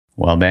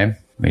Well, babe,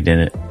 we did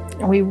it.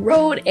 We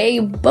wrote a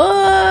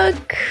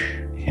book.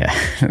 Yeah,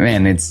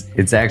 man,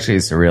 it's actually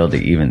surreal to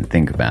even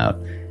think about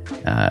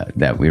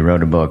that we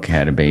wrote a book,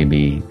 had a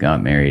baby,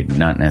 got married,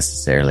 not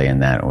necessarily in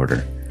that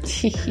order.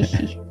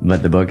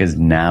 But the book is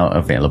now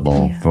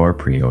available for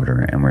pre-order,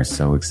 and we're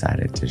so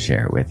excited to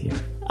share it with you.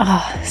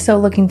 Oh, so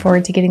looking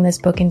forward to getting this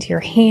book into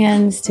your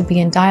hands, to be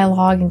in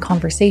dialogue and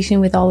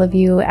conversation with all of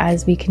you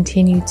as we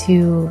continue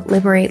to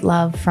liberate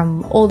love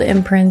from old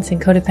imprints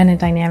and codependent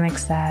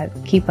dynamics that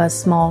keep us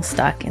small,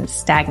 stuck, and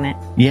stagnant.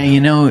 Yeah,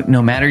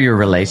 no matter your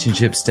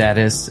relationship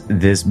status,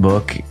 this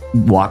book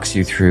walks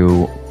you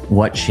through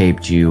what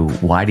shaped you,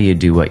 why do you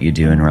do what you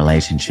do in a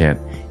relationship.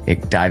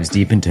 It dives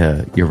deep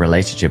into your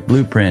relationship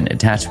blueprint,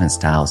 attachment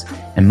styles,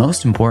 and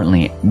most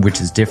importantly,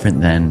 which is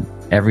different than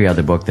every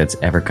other book that's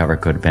ever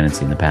covered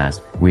codependency in the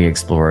past, we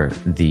explore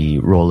the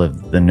role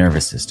of the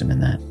nervous system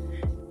in that.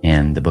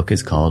 And the book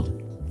is called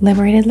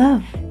Liberated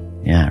Love.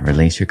 Yeah,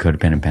 release your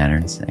codependent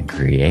patterns and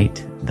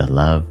create the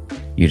love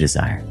you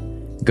desire.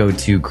 Go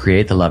to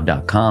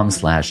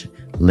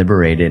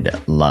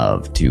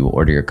createthelove.com/liberatedlove to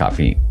order your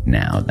copy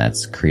now.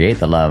 That's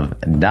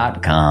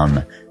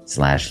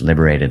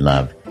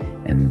createthelove.com/liberatedlove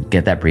and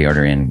get that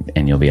pre-order in,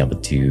 and you'll be able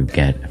to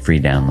get a free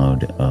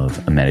download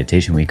of a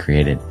meditation we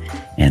created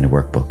and a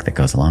workbook that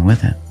goes along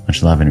with it.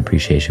 Much love and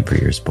appreciation for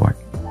your support.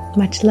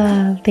 Much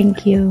love.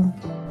 Thank you.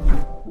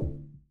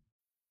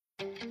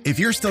 If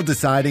you're still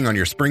deciding on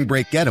your spring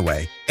break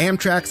getaway,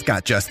 Amtrak's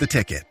got just the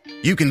ticket.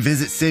 You can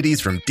visit cities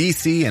from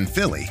D.C. and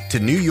Philly to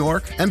New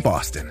York and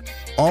Boston,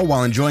 all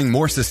while enjoying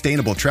more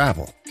sustainable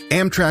travel.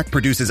 Amtrak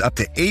produces up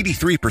to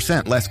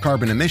 83% less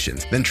carbon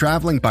emissions than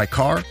traveling by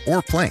car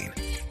or plane.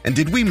 And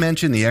did we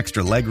mention the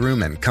extra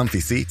legroom and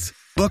comfy seats?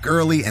 Book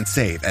early and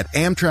save at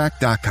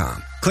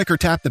Amtrak.com. Click or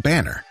tap the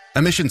banner.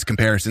 Emissions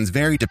comparisons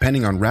vary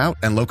depending on route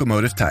and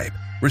locomotive type.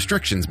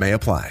 Restrictions may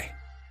apply.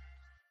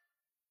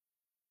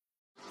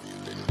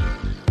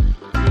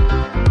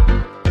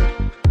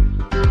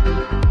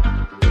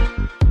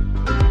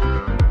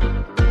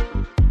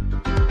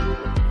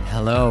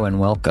 Hello and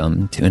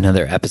welcome to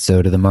another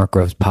episode of the Mark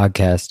Groves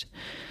Podcast.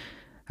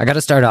 I got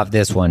to start off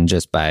this one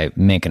just by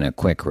making a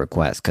quick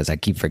request because I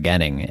keep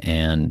forgetting,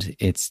 and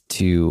it's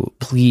to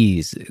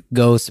please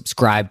go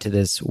subscribe to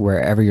this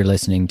wherever you're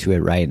listening to it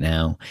right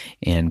now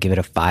and give it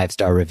a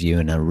 5-star review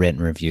and a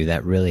written review.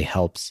 That really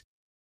helps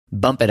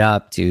bump it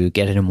up to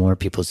get it in more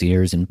people's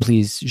ears. And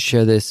please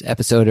share this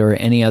episode or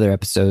any other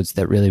episodes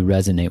that really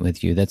resonate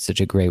with you. That's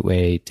such a great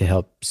way to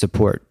help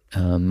support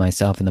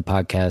myself and the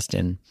podcast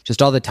and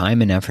just all the time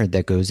and effort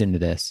that goes into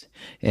this.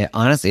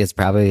 Honestly, it's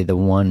probably the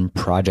one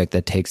project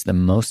that takes the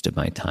most of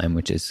my time,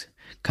 which is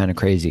kind of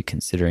crazy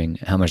considering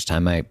how much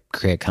time I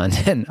create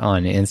content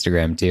on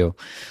Instagram too.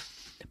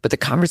 But the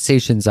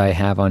conversations I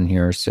have on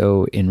here are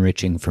so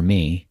enriching for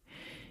me.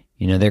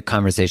 You know, they're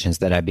conversations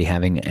that I'd be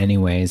having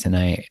anyways, and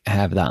I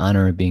have the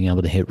honor of being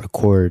able to hit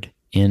record.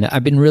 And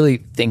I've been really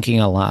thinking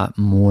a lot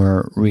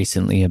more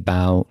recently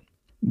about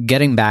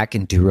getting back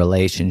into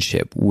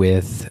relationship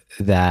with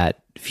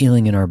that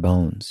feeling in our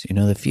bones, you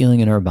know, the feeling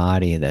in our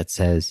body that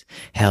says,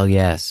 hell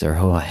yes, or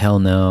oh, hell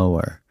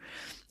no,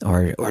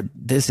 or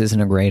this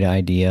isn't a great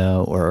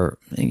idea, or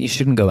you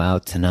shouldn't go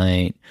out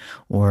tonight,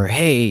 or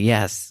hey,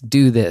 yes,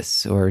 do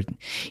this, or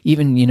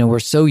even, you know, we're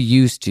so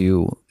used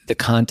to the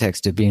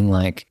context of being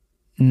like,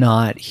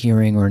 not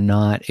hearing or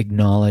not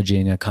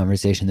acknowledging a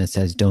conversation that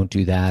says don't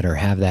do that or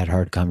have that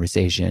hard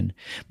conversation.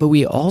 But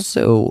we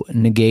also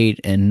negate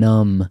and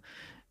numb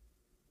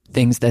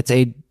things that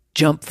say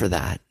jump for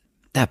that.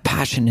 That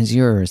passion is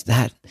yours.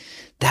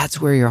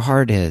 That's where your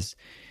heart is.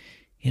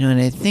 You know,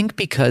 and I think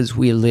because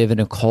we live in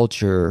a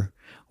culture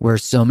where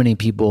so many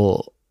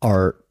people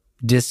are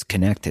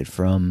disconnected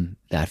from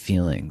that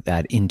feeling,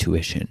 that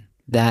intuition,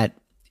 that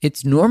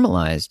it's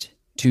normalized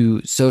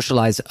to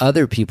socialize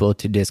other people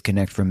to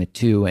disconnect from it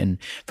too. And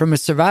from a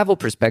survival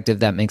perspective,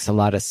 that makes a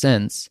lot of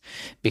sense,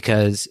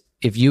 because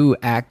if you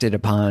acted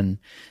upon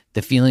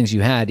the feelings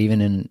you had,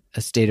 even in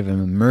a state of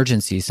an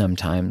emergency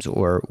sometimes,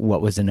 or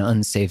what was an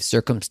unsafe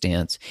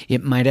circumstance,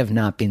 it might have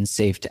not been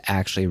safe to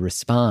actually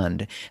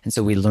respond. And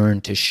so we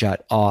learn to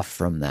shut off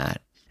from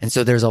that. And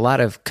so there's a lot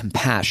of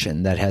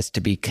compassion that has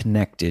to be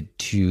connected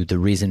to the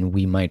reason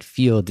we might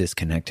feel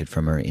disconnected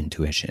from our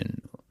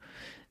intuition,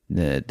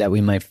 that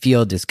we might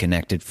feel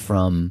disconnected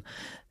from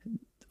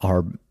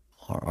our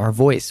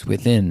voice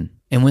within.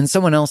 And when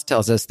someone else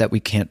tells us that we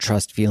can't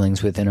trust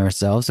feelings within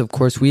ourselves, of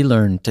course, we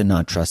learn to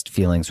not trust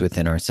feelings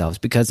within ourselves,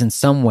 because in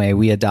some way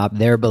we adopt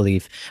their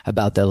belief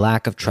about the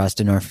lack of trust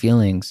in our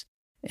feelings.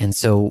 And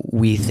so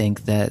we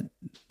think that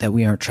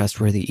we aren't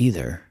trustworthy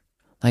either.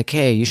 Like,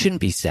 hey, you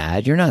shouldn't be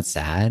sad. You're not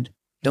sad.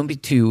 Don't be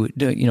too,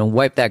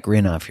 wipe that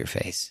grin off your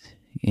face.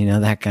 You know,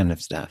 that kind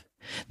of stuff.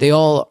 They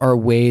all are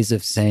ways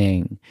of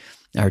saying,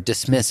 are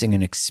dismissing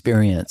an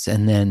experience,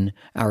 and then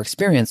our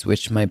experience,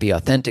 which might be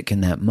authentic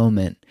in that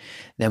moment,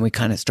 then we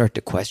kind of start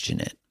to question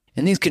it.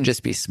 And these can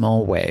just be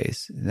small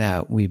ways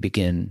that we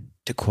begin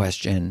to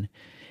question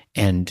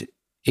and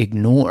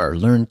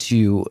learn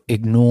to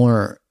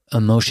ignore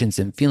emotions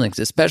and feelings,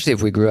 especially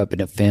if we grew up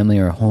in a family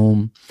or a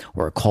home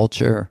or a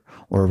culture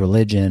or a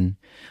religion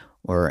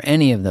or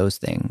any of those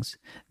things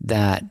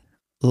that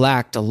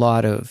lacked a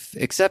lot of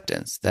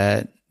acceptance,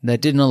 that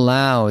didn't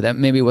allow, that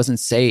maybe wasn't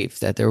safe,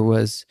 that there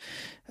was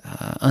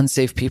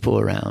unsafe people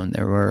around.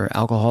 There were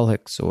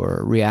alcoholics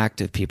or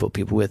reactive people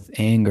with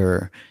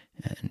anger.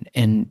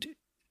 And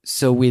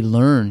so we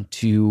learn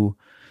to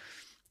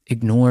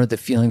ignore the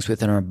feelings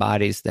within our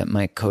bodies that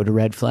might code a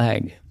red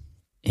flag.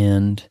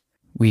 And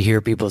we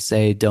hear people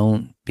say,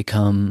 don't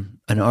become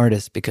an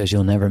artist because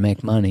you'll never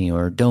make money,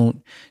 or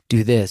don't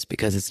do this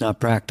because it's not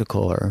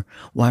practical, or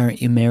why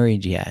aren't you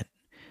married yet?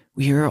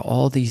 We hear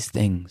all these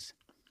things,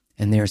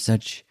 and they're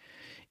such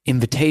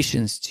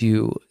invitations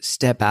to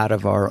step out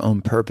of our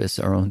own purpose,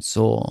 our own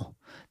soul.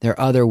 There are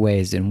other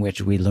ways in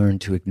which we learn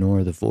to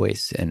ignore the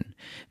voice and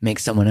make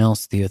someone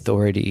else the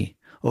authority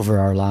over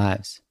our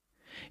lives.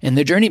 And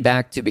the journey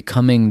back to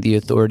becoming the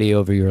authority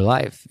over your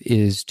life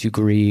is to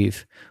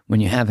grieve when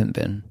you haven't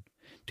been,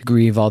 to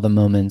grieve all the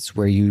moments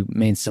where you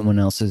made someone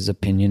else's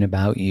opinion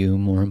about you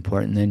more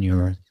important than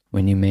yours,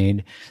 when you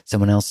made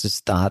someone else's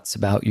thoughts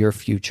about your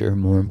future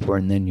more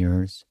important than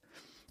yours,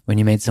 when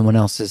you made someone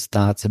else's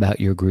thoughts about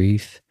your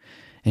grief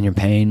and your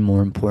pain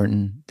more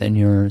important than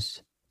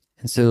yours.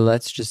 And so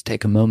let's just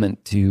take a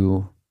moment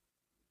to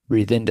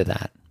breathe into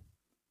that.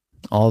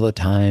 All the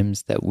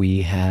times that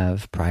we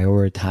have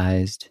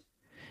prioritized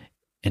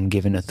and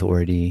given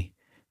authority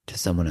to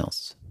someone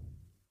else.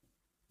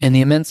 And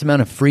the immense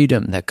amount of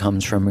freedom that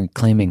comes from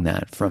reclaiming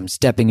that, from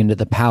stepping into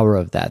the power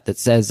of that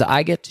says,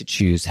 I get to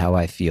choose how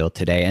I feel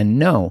today. And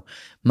no,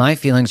 my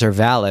feelings are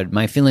valid.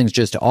 My feelings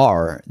just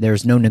are.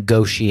 There's no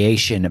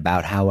negotiation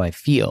about how I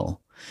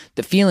feel.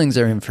 The feelings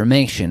are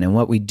information, and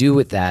what we do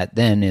with that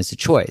then is a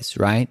choice,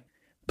 right?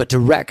 But to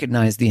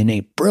recognize the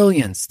innate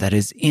brilliance that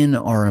is in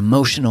our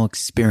emotional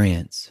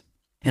experience.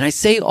 And I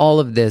say all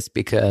of this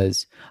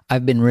because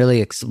I've been really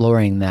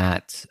exploring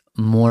that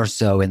more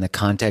so in the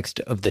context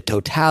of the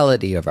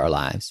totality of our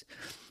lives.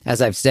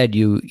 As I've said,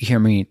 you hear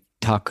me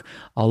talk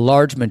a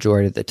large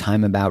majority of the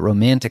time about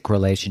romantic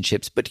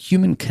relationships, but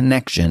human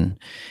connection,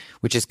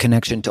 which is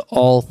connection to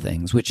all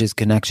things, which is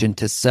connection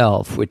to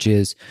self, which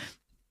is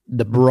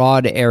the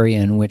broad area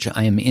in which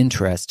I am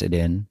interested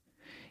in,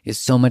 is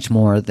so much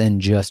more than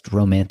just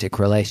romantic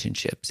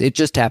relationships. It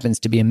just happens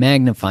to be a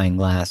magnifying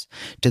glass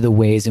to the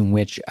ways in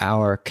which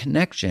our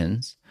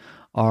connections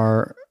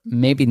are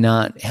maybe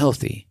not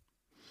healthy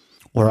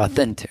or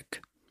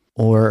authentic,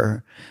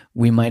 or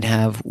we might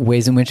have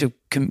ways in which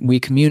we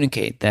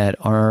communicate that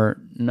are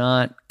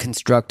not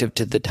constructive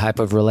to the type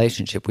of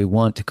relationship we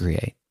want to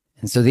create.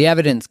 And so the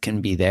evidence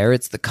can be there.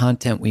 It's the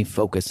content we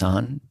focus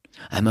on.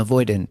 I'm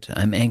avoidant.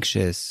 I'm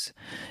anxious.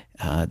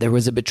 There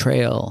was a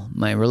betrayal.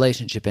 My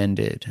relationship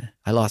ended.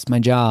 I lost my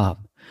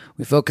job.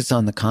 We focus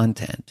on the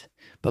content.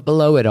 But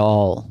below it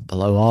all,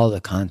 below all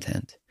the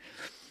content,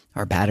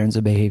 are patterns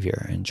of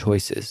behavior and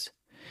choices.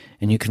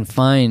 And you can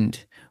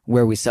find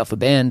where we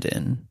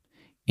self-abandon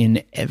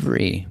in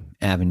every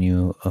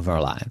avenue of our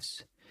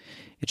lives.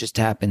 It just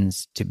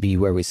happens to be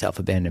where we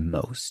self-abandon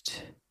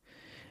most.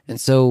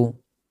 And so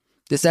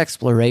this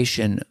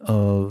exploration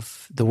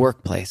of the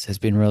workplace has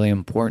been really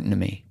important to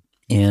me.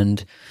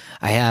 And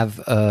I have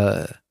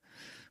a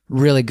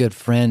really good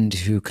friend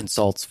who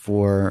consults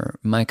for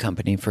my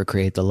company, for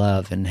Create the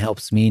Love, and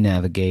helps me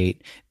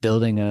navigate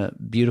building a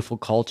beautiful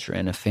culture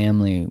and a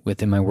family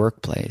within my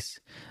workplace,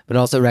 but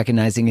also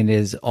recognizing it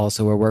is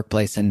also a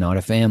workplace and not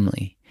a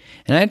family.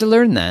 And I had to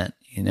learn that,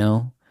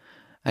 I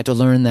had to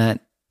learn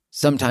that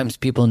sometimes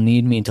people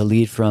need me to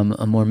lead from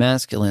a more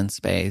masculine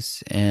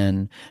space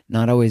and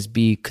not always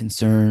be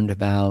concerned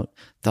about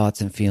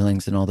thoughts and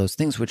feelings and all those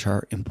things, which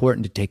are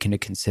important to take into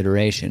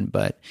consideration.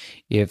 But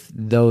if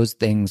those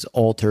things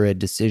alter a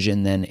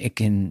decision, then it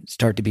can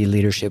start to be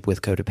leadership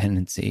with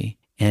codependency.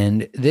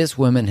 And this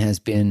woman has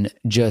been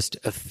just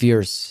a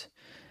fierce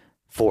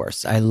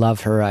force. I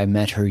love her. I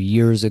met her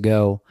years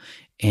ago,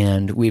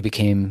 and we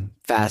became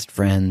fast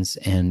friends.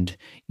 And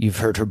you've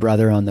heard her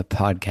brother on the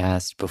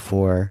podcast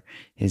before.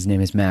 His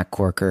name is Matt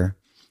Corker,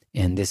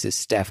 and this is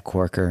Steph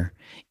Corker.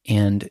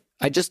 And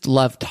I just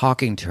love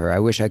talking to her. I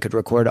wish I could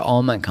record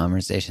all my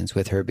conversations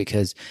with her,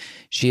 because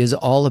she is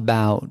all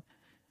about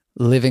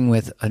living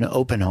with an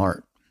open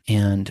heart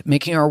and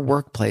making our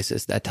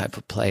workplaces that type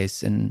of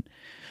place, and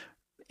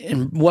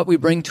what we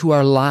bring to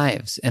our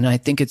lives. And I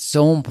think it's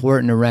so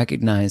important to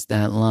recognize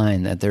that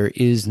line, that there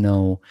is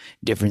no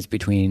difference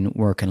between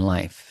work and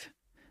life.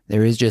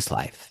 There is just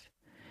life.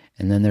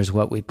 And then there's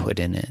what we put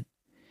in it.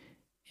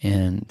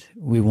 And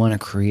we want to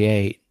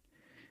create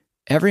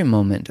every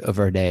moment of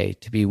our day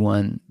to be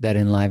one that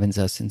enlivens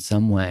us in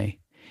some way.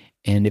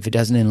 And if it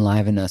doesn't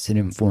enliven us, it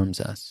informs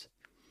us.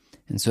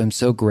 And so I'm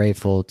so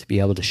grateful to be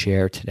able to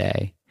share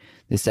today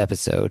this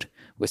episode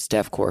with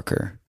Steph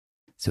Corker.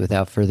 So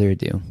without further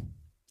ado,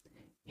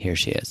 here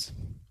she is.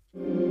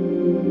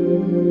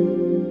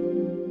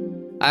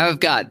 I've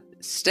got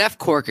Steph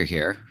Corker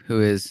here, who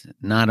is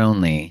not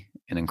only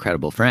an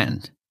incredible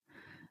friend,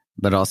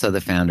 but also the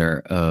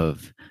founder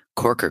of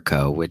Corker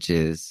Co., which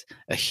is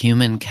a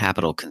human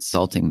capital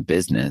consulting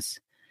business.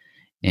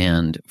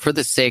 And for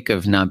the sake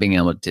of not being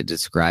able to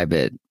describe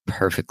it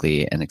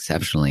perfectly and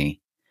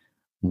exceptionally,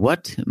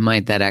 what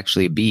might that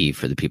actually be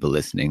for the people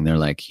listening? They're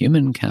like,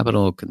 human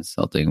capital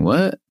consulting,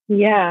 what?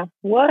 Yeah,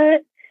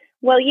 what?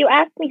 Well, you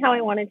asked me how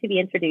I wanted to be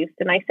introduced,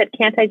 and I said,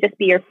 can't I just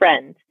be your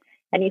friend?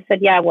 And you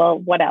said, yeah, well,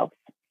 what else?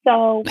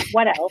 So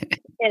what else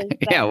is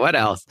Yeah, what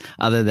else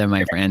other than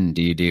my friend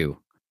do you do?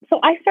 So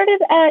I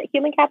started a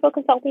human capital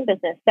consulting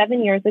business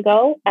 7 years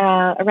ago,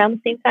 around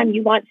the same time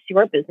you launched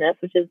your business,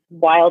 which is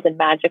wild and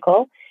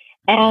magical.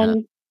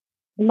 And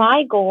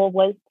my goal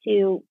was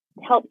to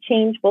help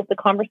change both the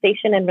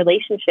conversation and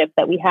relationship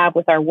that we have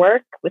with our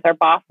work, with our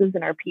bosses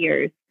and our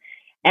peers.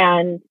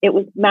 And it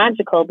was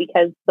magical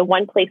because the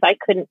one place I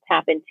couldn't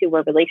tap into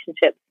were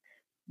relationships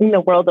in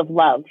the world of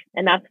love.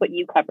 And that's what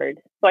you covered.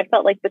 So I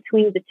felt like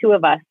between the two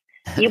of us,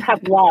 you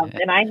have love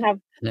and I have,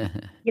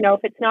 if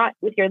it's not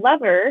with your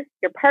lover,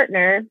 your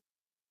partner,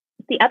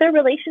 the other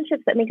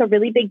relationships that make a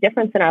really big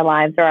difference in our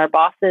lives are our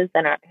bosses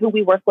and who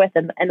we work with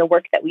and the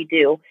work that we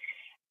do.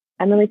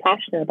 I'm really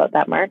passionate about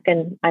that, Mark,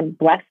 and I'm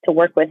blessed to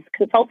work with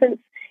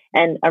consultants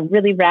and a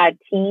really rad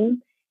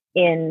team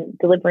in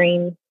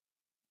delivering,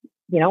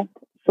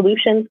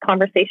 solutions,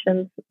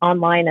 conversations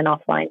online and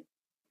offline.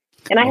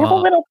 And I have a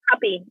little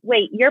puppy.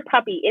 Wait, your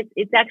puppy,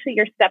 it's actually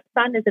your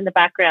stepson is in the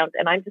background,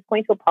 and I'm just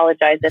going to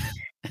apologize if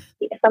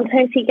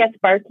sometimes he gets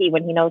barky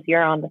when he knows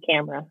you're on the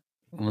camera.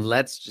 Well,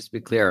 let's just be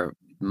clear.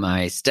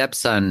 My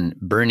stepson,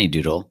 Bernie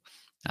Doodle,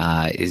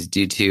 is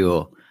due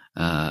to,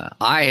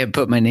 I had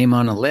put my name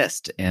on a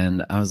list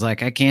and I was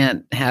like, I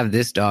can't have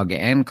this dog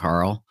and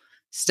Carl.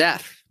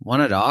 Steph,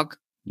 want a dog?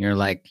 You're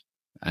like,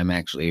 I'm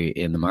actually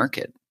in the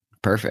market.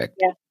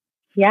 Perfect.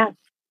 Yeah.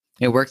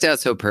 It worked out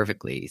so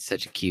perfectly. He's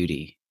such a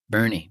cutie.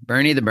 Bernie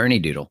the Bernie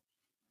Doodle.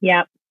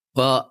 Yeah.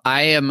 Well,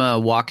 I am a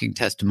walking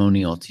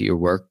testimonial to your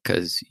work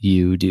because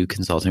you do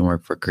consulting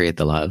work for Create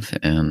the Love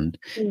and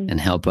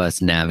help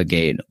us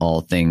navigate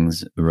all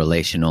things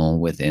relational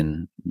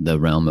within the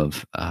realm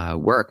of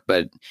work.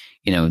 But,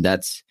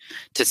 that's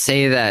to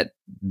say that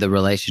the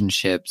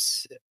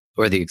relationships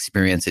or the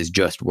experience is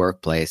just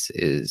workplace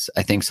is,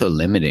 I think, so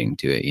limiting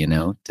to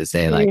it, to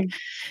say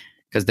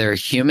because they're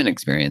human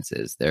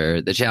experiences.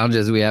 They're the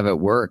challenges we have at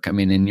work. I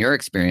mean, in your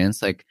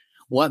experience,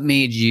 what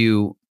made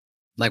you,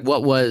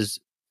 what was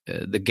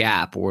the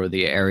gap or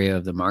the area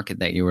of the market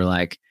that you were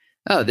like,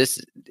 oh, this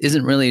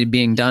isn't really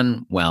being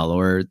done well,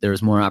 or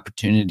there's more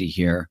opportunity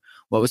here?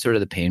 What was sort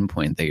of the pain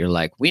point that you're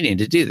like, we need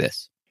to do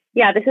this?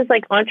 Yeah, this is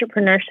like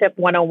entrepreneurship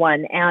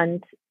 101.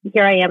 And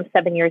here I am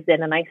 7 years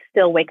in, and I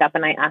still wake up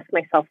and I ask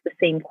myself the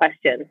same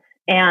question.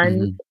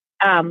 And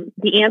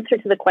the answer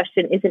to the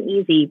question isn't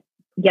easy,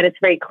 yet it's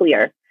very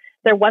clear.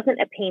 There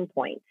wasn't a pain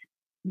point.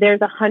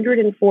 There's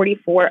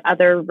 144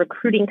 other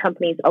recruiting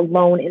companies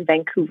alone in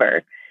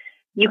Vancouver.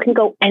 You can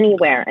go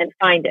anywhere and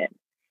find it.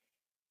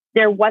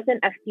 There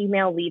wasn't a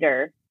female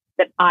leader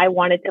that I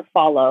wanted to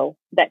follow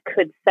that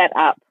could set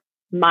up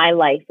my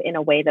life in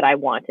a way that I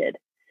wanted.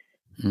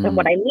 And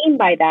what I mean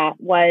by that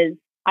was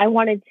I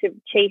wanted to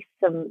chase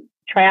some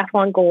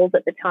triathlon goals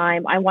at the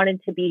time. I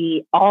wanted to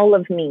be all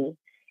of me.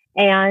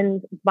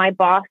 And my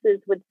bosses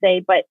would say,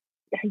 but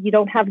you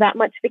don't have that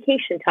much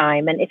vacation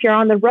time. And if you're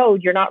on the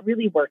road, you're not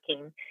really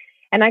working.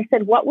 And I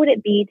said, what would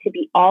it be to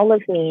be all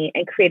of me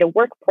and create a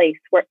workplace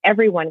where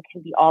everyone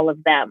can be all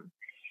of them?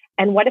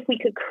 And what if we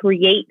could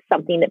create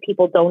something that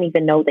people don't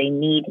even know they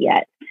need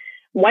yet?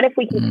 What if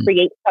we can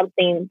create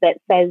something that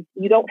says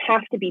you don't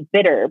have to be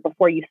bitter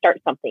before you start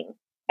something?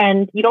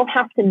 And you don't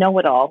have to know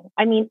it all.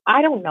 I mean,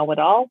 I don't know it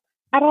all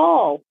at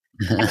all.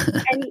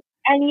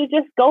 and you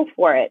just go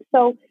for it.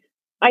 So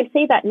I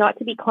say that not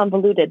to be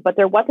convoluted, but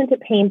there wasn't a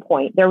pain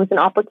point. There was an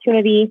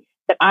opportunity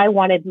that I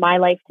wanted my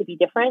life to be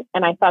different.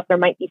 And I thought there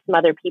might be some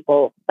other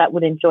people that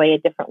would enjoy a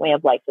different way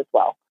of life as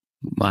well.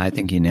 Well, I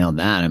think you nailed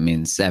that. I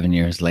mean, 7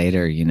 years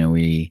later,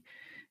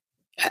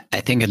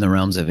 I think in the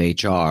realms of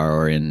HR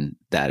or in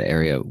that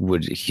area,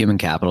 would human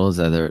capital, is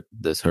that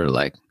the sort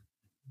of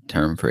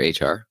term for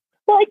HR?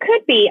 Well, it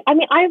could be. I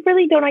mean, I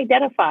really don't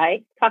identify,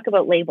 talk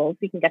about labels,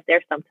 we can get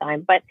there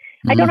sometime, but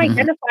I don't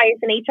identify as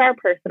an HR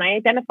person. I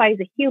identify as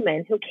a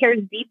human who cares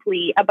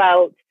deeply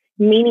about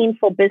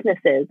meaningful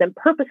businesses and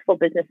purposeful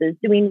businesses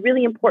doing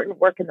really important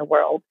work in the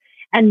world.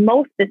 And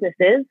most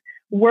businesses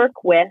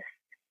work with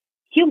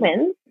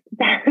humans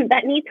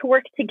that need to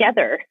work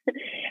together.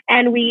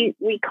 And we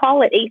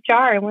call it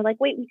HR and we're like,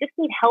 wait, we just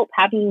need help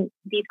having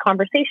these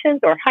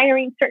conversations or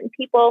hiring certain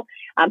people,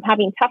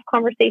 having tough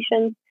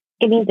conversations,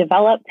 getting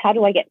developed. How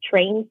do I get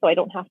trained so I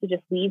don't have to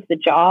just leave the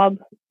job?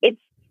 It's,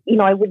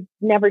 I would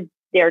never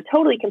dare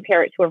totally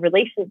compare it to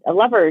a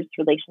lover's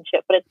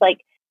relationship, but it's like,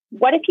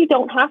 what if you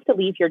don't have to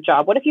leave your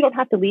job? What if you don't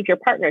have to leave your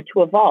partner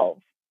to evolve?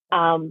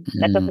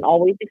 That doesn't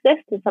always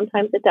exist, and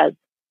sometimes it does.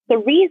 The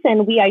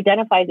reason we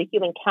identify as a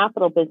human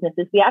capital business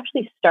is we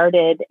actually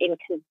started in,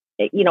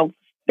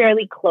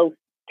 fairly close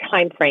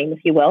time frame, if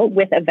you will,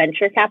 with a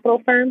venture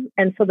capital firm.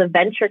 And so the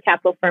venture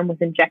capital firm was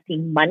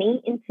injecting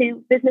money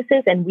into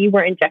businesses and we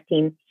were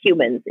injecting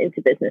humans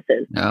into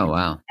businesses. Oh,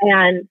 wow.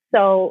 And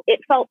so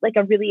it felt like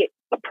a really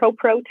a pro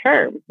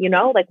term,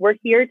 like we're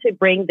here to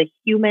bring the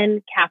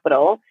human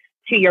capital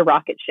to your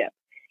rocket ship.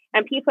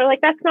 And people are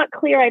like, that's not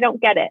clear. I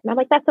don't get it. And I'm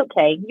like, that's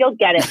okay. You'll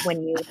get it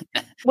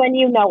when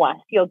you know us,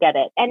 you'll get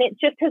it. And it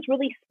just has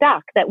really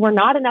stuck that we're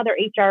not another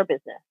HR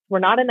business. We're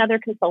not another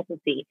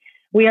consultancy.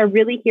 We are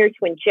really here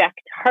to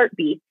inject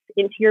heartbeats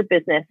into your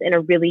business in a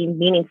really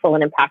meaningful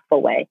and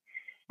impactful way.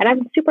 And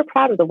I'm super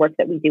proud of the work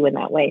that we do in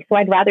that way. So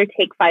I'd rather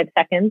take 5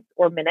 seconds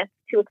or minutes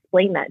to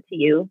explain that to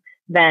you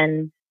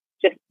than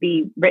just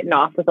be written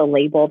off with a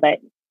label that,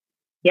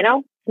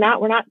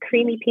 we're not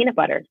creamy peanut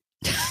butter.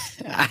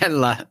 I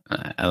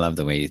love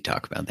the way you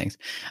talk about things.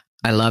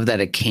 I love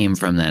that it came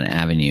from that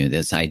avenue,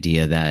 this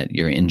idea that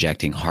you're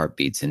injecting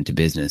heartbeats into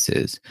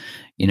businesses.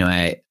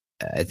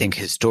 I think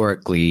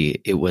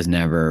historically it was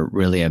never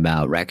really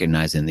about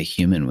recognizing the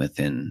human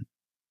within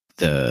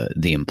the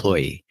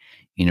employee,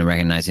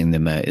 recognizing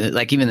them,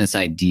 like even this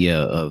idea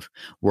of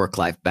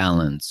work-life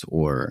balance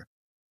or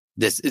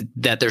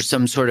that there's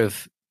some sort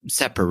of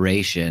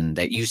separation,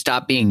 that you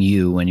stop being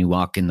you when you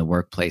walk in the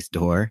workplace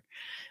door,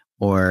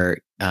 or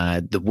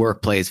the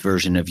workplace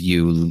version of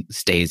you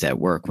stays at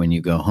work when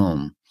you go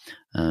home,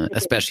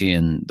 especially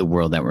in the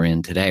world that we're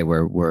in today,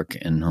 where work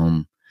and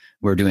home,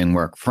 we're doing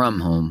work from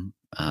home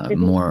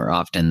more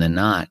often than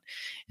not.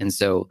 And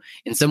so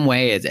in some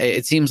way,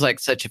 it seems like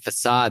such a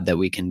facade that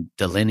we can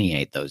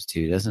delineate those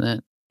two, doesn't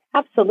it?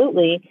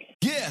 Absolutely.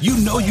 Yeah. You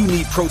know you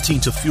need protein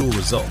to fuel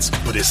results,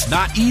 but it's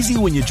not easy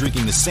when you're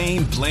drinking the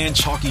same bland,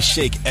 chalky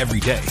shake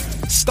every day.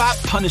 Stop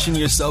punishing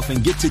yourself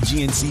and get to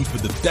GNC for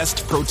the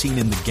best protein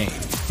in the game,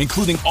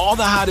 including all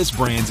the hottest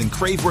brands and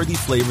crave-worthy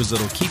flavors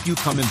that'll keep you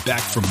coming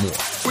back for more.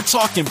 We're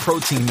talking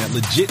protein that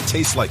legit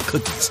tastes like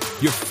cookies,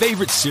 your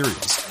favorite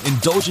cereals,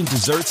 indulgent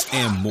desserts,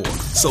 and more.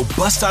 So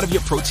bust out of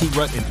your protein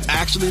rut and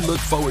actually look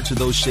forward to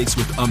those shakes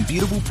with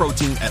unbeatable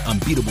protein at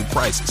unbeatable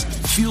prices.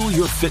 Fuel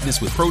your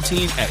fitness with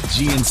protein at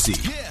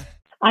GNC. Yeah.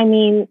 I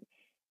mean,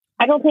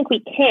 I don't think we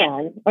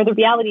can, or the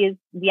reality is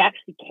we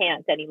actually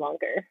can't any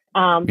longer.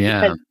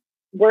 Because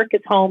work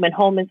is home and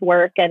home is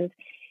work. And,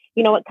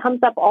 it comes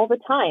up all the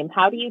time.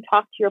 How do you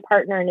talk to your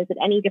partner? And is it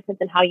any different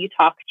than how you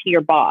talk to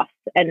your boss?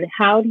 And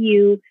how do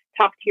you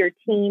talk to your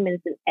team?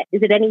 Is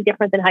it any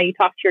different than how you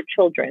talk to your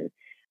children?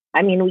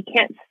 I mean, we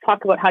can't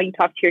talk about how you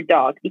talk to your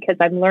dog, because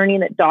I'm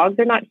learning that dogs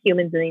are not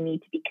humans and they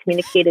need to be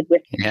communicated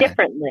with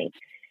differently.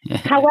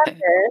 However,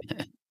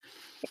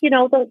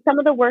 some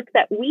of the work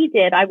that we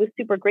did, I was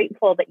super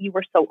grateful that you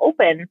were so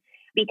open,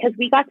 because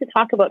we got to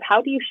talk about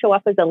how do you show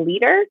up as a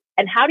leader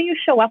and how do you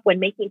show up when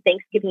making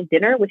Thanksgiving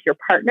dinner with your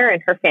partner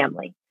and her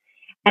family,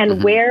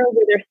 and where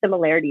were there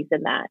similarities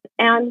in that?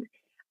 And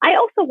I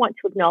also want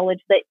to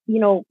acknowledge that,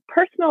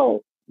 personal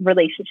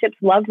relationships,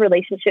 love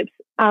relationships,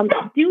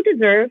 do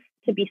deserve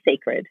to be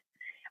sacred.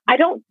 I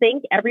don't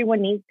think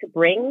everyone needs to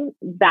bring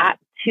that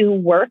to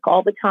work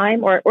all the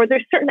time, or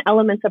there's certain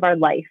elements of our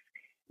life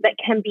that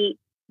can be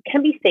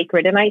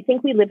sacred. And I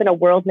think we live in a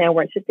world now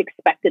where it's just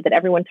expected that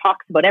everyone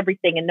talks about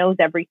everything and knows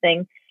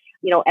everything.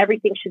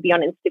 Everything should be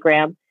on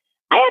Instagram.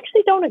 I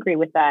actually don't agree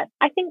with that.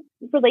 I think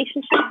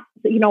relationships,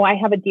 I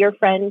have a dear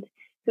friend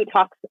who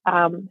talks,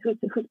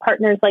 whose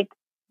partner is like,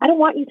 I don't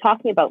want you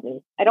talking about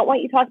me. I don't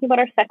want you talking about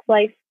our sex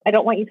life. I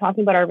don't want you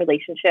talking about our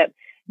relationship.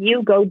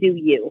 You go do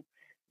you.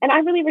 And I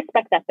really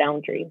respect that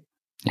boundary.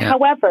 Yeah.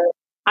 However,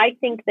 I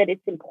think that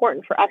it's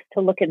important for us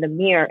to look in the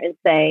mirror and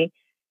say,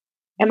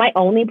 am I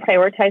only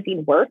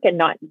prioritizing work and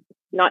not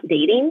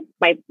dating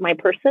my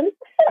person?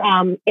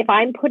 If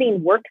I'm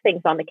putting work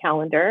things on the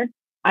calendar,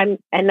 and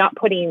not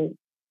putting,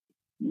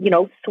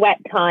 sweat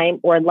time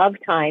or love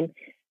time,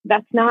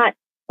 that's not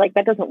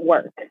that doesn't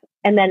work.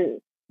 And then,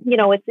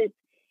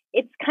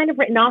 it's kind of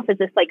written off as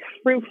this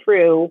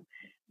frou-frou,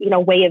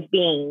 way of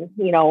being,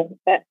 well,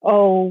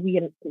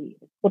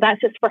 that's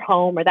just for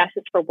home or that's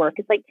just for work.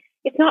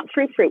 It's not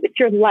frou-frou, it's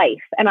your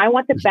life. And I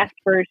want the best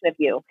version of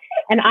you.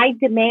 And I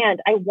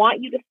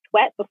want you to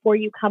sweat before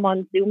you come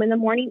on Zoom in the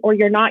morning, or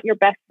you're not your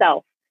best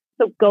self.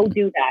 So go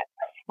do that.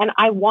 And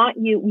I want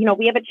you,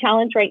 we have a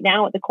challenge right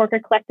now at the Corker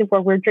Collective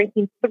where we're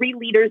drinking 3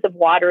 liters of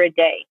water a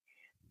day.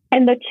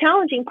 And the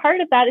challenging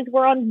part of that is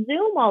we're on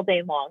Zoom all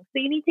day long.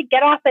 So you need to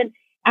get off, and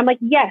I'm like,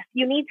 yes,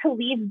 you need to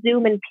leave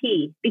Zoom and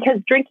pee, because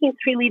drinking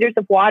 3 liters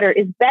of water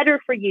is better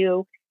for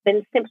you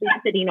than simply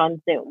sitting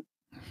on Zoom.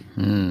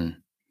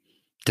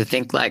 To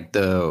think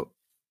the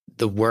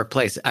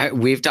workplace,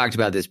 we've talked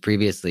about this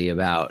previously,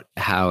 about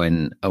how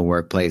in a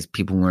workplace,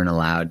 people weren't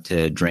allowed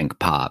to drink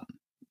pop,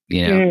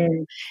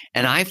 and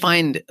I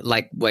find,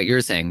 like what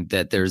you're saying,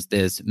 that there's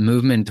this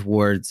movement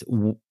towards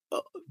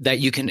that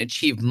you can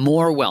achieve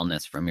more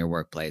wellness from your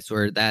workplace,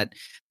 or that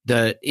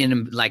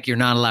you're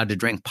not allowed to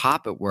drink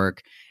pop at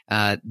work.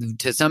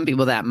 To some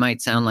people, that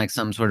might sound like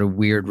some sort of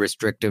weird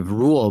restrictive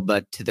rule,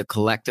 but to the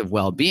collective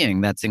well-being,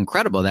 that's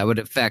incredible. That would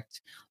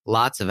affect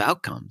lots of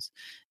outcomes.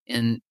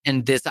 And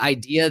this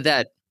idea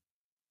that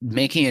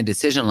making a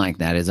decision like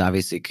that is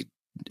obviously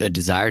a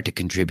desire to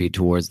contribute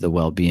towards the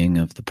well-being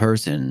of the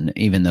person,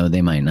 even though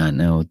they might not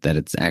know that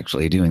it's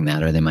actually doing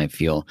that, or they might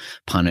feel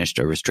punished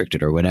or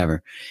restricted or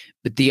whatever.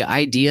 But the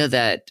idea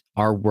that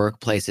our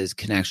workplaces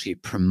can actually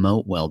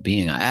promote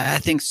well-being, I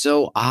think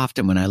so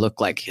often when I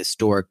look like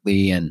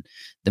historically and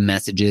the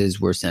messages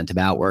were sent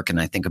about work,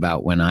 and I think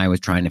about when I was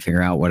trying to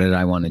figure out what did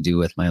I want to do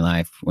with my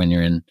life when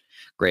you're in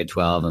grade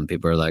 12 and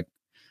people are like,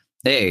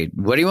 hey,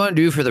 what do you want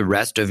to do for the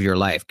rest of your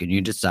life? Can you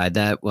decide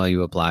that while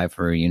you apply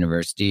for a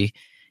university?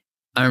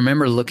 I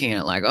remember looking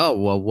at like, oh,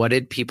 well, what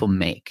did people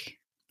make?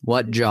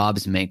 What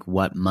jobs make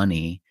what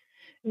money?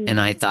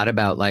 And I thought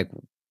about like,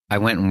 I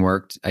went and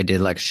worked, I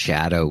did like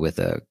shadow with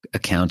a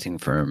accounting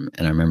firm.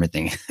 And I remember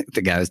thinking,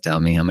 the guy was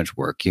telling me how much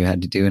work you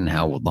had to do and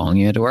how long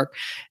you had to work.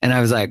 And I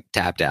was like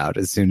tapped out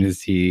as soon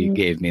as he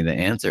gave me the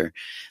answer.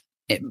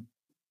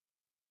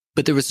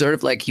 But there was sort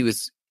of like, he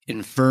was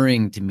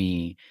inferring to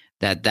me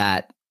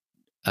that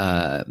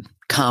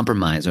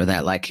compromise, or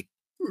that like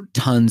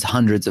tons,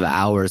 hundreds of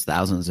hours,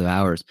 thousands of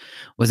hours,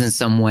 was in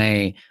some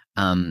way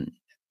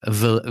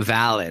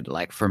valid,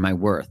 like for my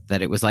worth,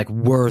 that it was like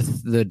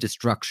worth the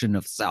destruction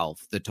of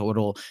self, the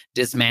total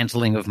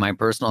dismantling of my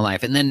personal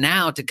life. And then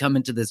now to come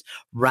into this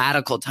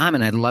radical time,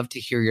 and I'd love to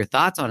hear your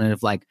thoughts on it,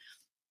 of like,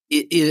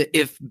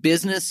 if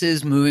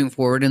businesses moving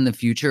forward in the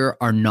future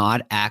are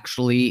not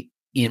actually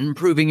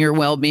improving your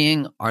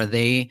well-being, are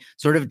they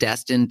sort of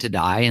destined to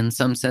die in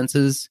some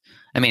senses?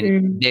 I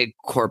mean, big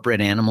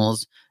corporate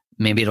animals,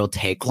 maybe it'll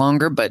take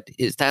longer, but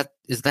is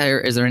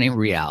there any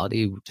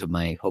reality to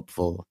my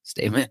hopeful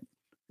statement?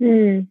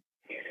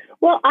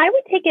 Well, I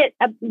would take it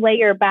a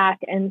layer back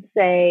and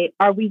say,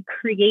 are we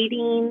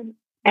creating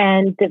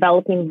and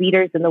developing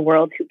leaders in the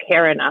world who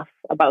care enough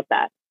about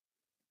that?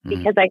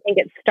 Because I think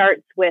it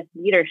starts with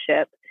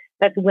leadership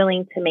that's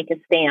willing to make a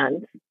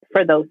stand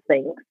for those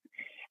things.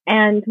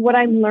 And what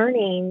I'm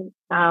learning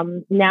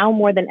now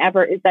more than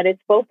ever is that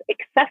it's both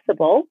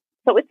accessible,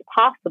 so it's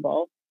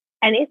possible,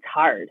 and it's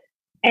hard.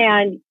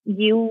 And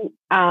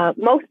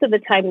most of the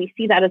time we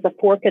see that as a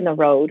fork in the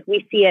road.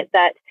 We see it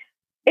that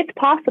it's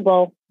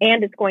possible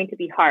and it's going to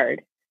be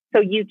hard.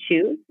 So you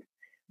choose,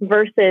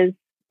 versus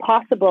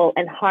possible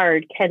and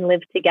hard can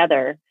live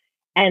together.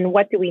 And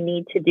what do we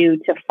need to do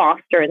to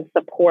foster and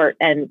support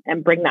and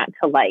bring that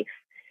to life?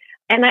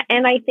 And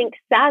I think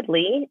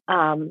sadly,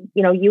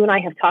 you and I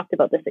have talked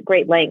about this at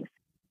great length.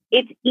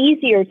 It's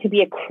easier to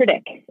be a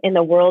critic in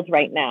the world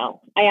right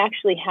now. I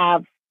actually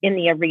have In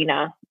the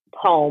Arena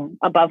poem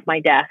above my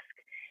desk.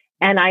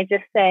 And I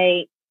just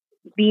say,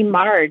 be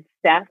marred,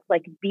 Steph,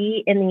 like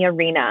be in the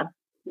arena.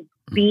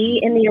 Be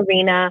in the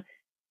arena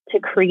to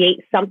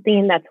create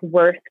something that's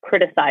worth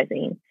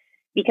criticizing.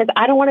 Because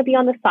I don't want to be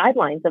on the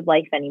sidelines of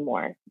life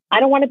anymore. I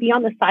don't want to be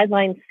on the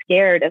sidelines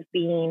scared of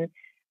being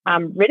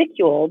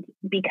ridiculed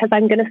because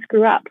I'm going to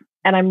screw up.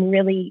 And I'm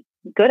really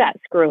good at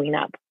screwing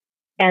up.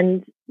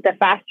 And the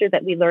faster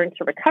that we learn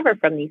to recover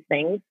from these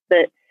things,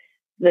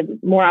 the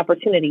more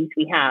opportunities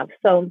we have.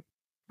 So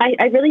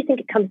I really think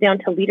it comes down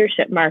to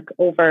leadership, Mark,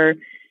 over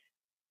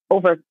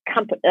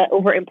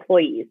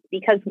employees.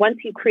 Because once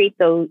you create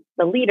the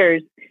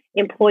leaders,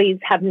 employees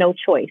have no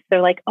choice.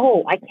 They're like,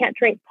 oh, I can't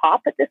drink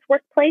pop at this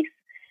workplace.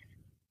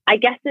 I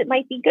guess it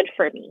might be good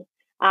for me,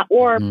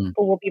 or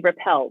people will be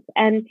repelled.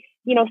 And,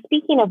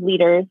 speaking of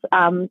leaders,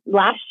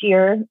 last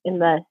year in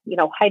the,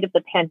 height of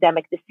the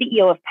pandemic, the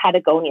CEO of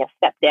Patagonia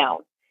stepped down,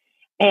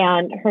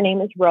 and her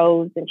name is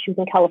Rose, and she was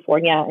in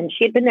California, and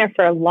she had been there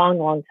for a long,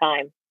 long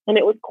time. And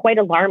it was quite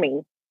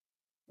alarming.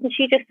 And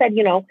she just said,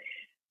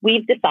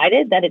 we've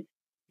decided that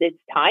it's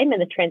time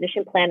and the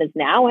transition plan is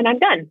now, and I'm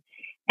done.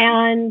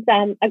 And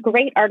a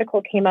great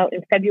article came out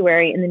in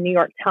February in the New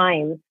York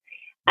Times.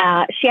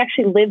 She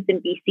actually lives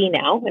in BC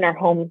now, in our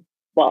home.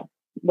 Well,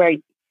 where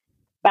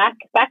back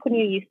when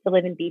you used to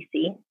live in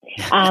BC,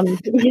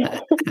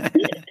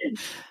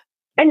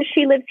 and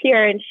she lives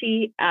here. And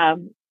she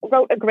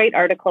wrote a great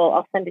article.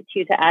 I'll send it to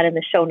you to add in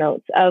the show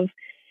notes, of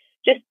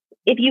just,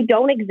 if you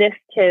don't exist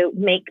to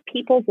make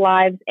people's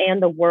lives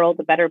and the world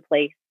a better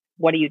place,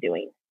 what are you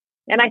doing?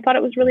 And I thought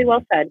it was really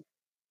well said.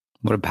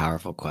 What a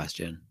powerful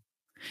question.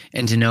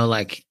 And to know,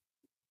 like,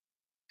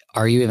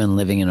 are you even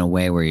living in a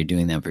way where you're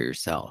doing that for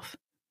yourself?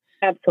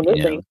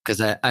 Absolutely. Because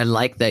I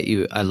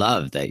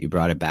love that you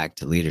brought it back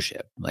to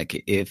leadership.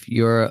 Like, if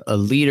you're a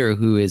leader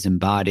who is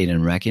embodied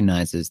and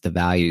recognizes the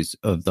values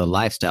of the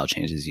lifestyle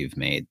changes you've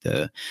made,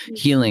 the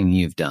healing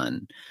you've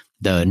done,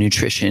 the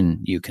nutrition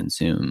you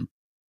consume,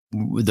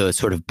 the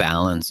sort of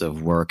balance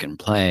of work and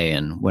play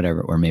and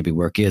whatever, or maybe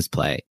work is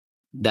play,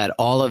 that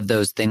all of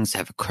those things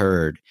have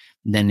occurred,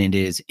 then it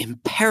is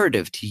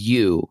imperative to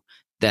you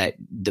that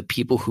the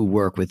people who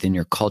work within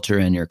your culture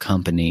and your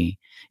company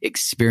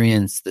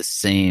experience the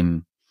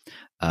same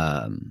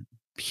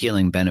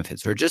healing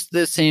benefits, or just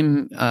the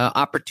same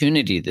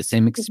opportunity, the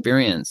same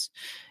experience.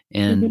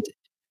 And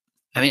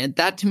I mean,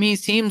 that to me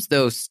seems,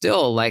 though,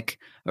 still like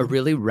a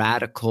really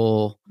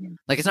radical,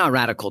 like, it's not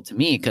radical to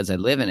me because I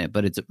live in it,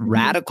 but it's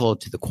radical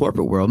to the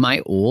corporate world.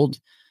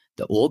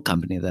 The old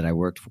company that I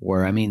worked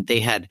for, I mean,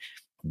 they had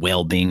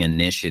well-being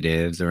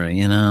initiatives, or,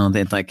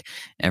 they'd like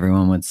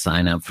everyone would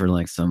sign up for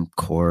like some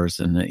course,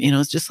 and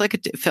it's just like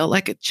it felt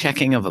like a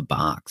checking of a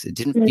box. It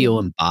didn't feel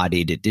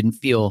embodied. It didn't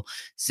feel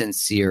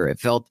sincere. It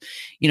felt,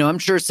 I'm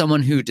sure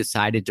someone who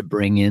decided to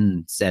bring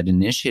in said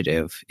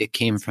initiative, it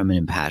came from an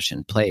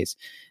impassioned place.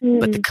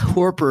 But the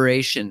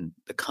corporation,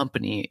 the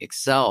company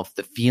itself,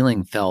 the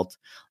feeling felt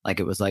like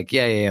it was like,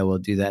 yeah, we'll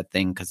do that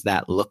thing because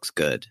that looks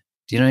good.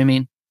 Do you know what I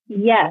mean?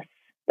 Yes.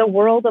 The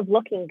world of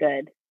looking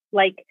good.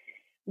 Like,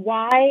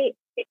 why,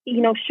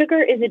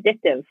 sugar is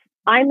addictive.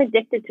 I'm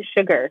addicted to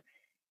sugar.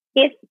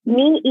 If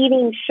me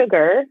eating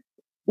sugar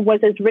was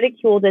as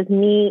ridiculed as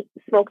me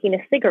smoking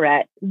a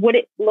cigarette, would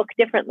it look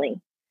differently?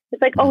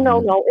 It's like, oh,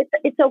 no,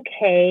 it's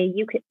okay.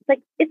 It's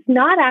like, it's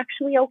not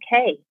actually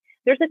okay.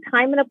 There's a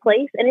time and a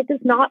place, and it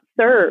does not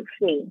serve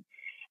me.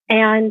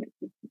 And,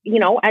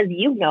 as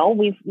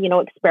we've,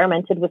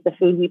 experimented with the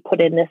food we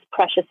put in this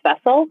precious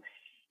vessel.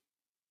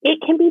 It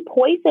can be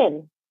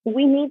poison.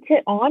 We need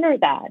to honor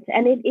that.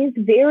 And it is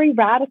very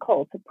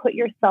radical to put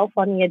yourself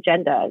on the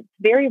agenda. It's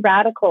very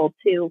radical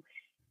to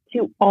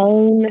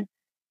own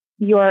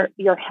your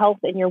health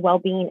and your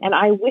well-being. And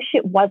I wish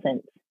it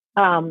wasn't.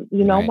 Right.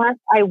 Mark,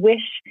 I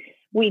wish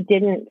we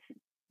didn't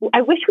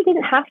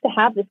have to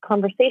have this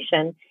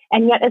conversation.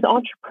 And yet as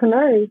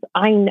entrepreneurs,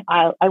 I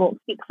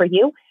won't speak for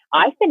you.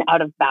 I've been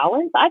out of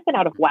balance. I've been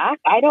out of whack.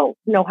 I don't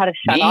know how to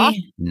shut off.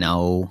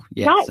 No.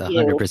 Yes,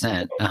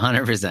 100%.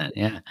 100%.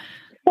 Yeah.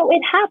 So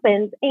it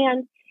happens.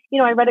 And,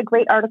 I read a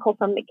great article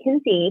from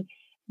McKinsey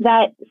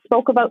that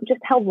spoke about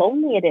just how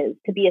lonely it is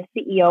to be a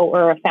CEO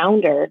or a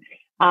founder,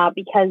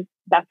 because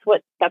that's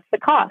the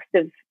cost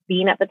of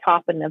being at the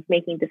top and of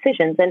making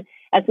decisions. And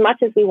as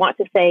much as we want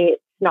to say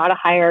it's not a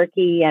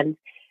hierarchy and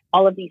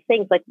all of these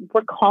things, like,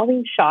 we're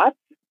calling shots,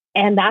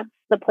 and that's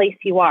the place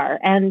you are.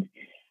 And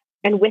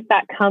with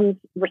that comes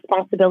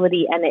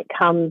responsibility, and it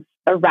comes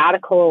a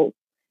radical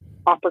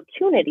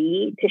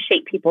opportunity to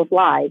shape people's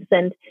lives.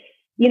 And,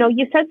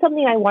 you said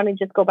something I want to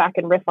just go back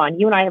and riff on.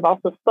 You and I have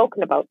also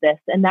spoken about this,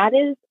 and that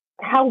is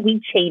how we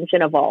change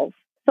and evolve.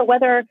 So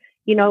whether,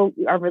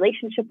 our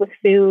relationship with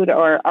food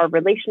or our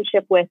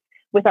relationship with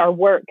our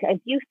work, as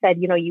you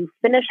said, you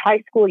finish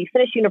high school, you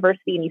finish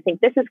university, and you think,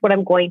 this is what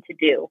I'm going to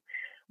do.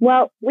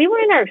 Well, we were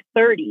in our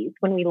 30s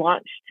when we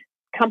launched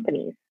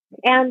companies.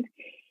 And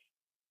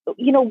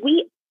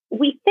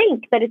we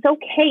think that it's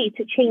okay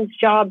to change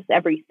jobs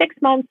every 6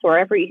 months or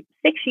every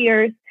 6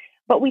 years,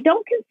 but we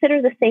don't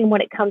consider the same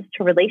when it comes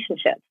to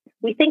relationships.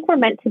 We think we're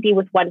meant to be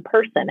with one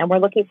person, and we're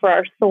looking for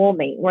our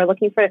soulmate. We're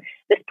looking for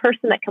this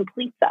person that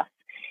completes us.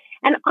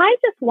 And I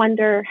just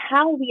wonder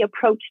how we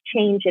approach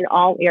change in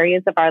all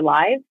areas of our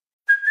lives.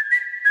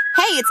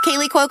 Hey, it's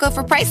Kaylee Cuoco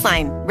for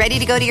Priceline. Ready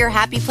to go to your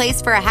happy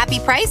place for a happy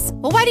price?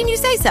 Well, why didn't you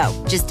say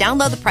so? Just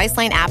download the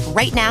Priceline app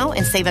right now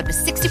and save up to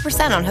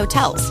 60% on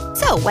hotels.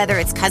 So whether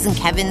it's Cousin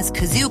Kevin's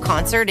Kazoo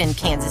Concert in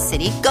Kansas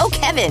City, go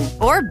Kevin,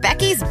 or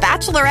Becky's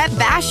Bachelorette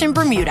Bash in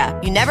Bermuda,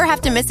 you never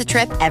have to miss a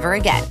trip ever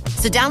again.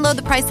 So download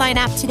the Priceline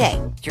app today.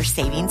 Your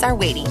savings are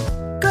waiting.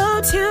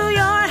 Go to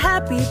your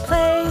happy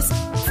place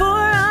for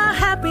a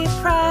happy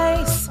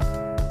price.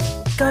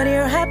 Go to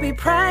your happy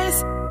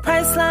price,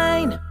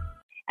 Priceline.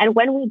 And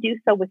when we do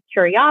so with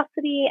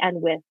curiosity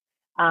and with,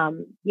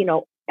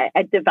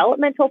 a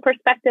developmental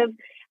perspective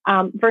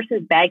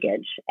versus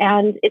baggage.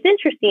 And it's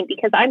interesting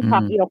because I'm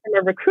talking, from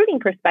a recruiting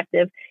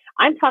perspective,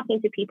 I'm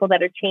talking to people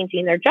that are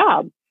changing their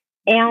job.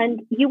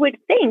 And you would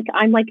think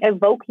I'm like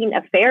evoking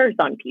affairs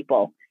on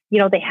people.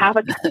 They have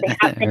a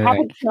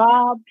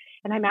job,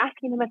 and I'm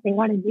asking them if they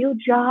want a new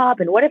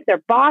job. And what if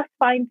their boss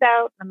finds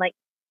out? I'm like,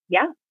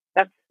 yeah,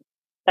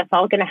 that's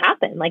all going to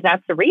happen. Like,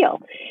 that's real.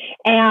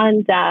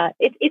 And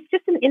it's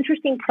just an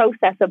interesting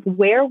process of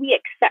where we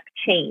accept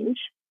change.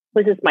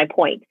 This is my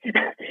point.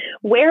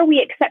 Where we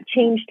accept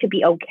change to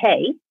be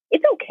okay.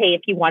 It's okay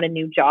if you want a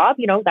new job.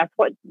 That's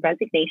what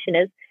resignation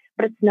is.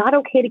 But it's not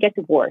okay to get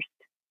divorced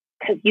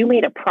because you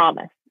made a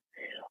promise.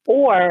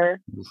 Or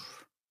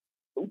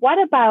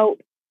what about,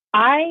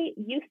 I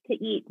used to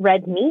eat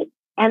red meat,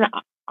 and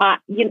I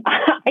used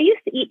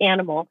to eat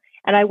animal,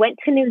 and I went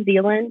to New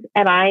Zealand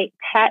and I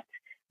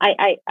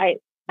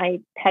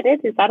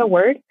petted, is that a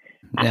word?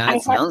 Yeah,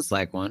 it sounds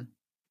like one.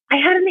 I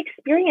had an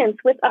experience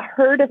with a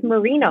herd of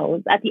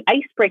merinos at the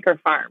Icebreaker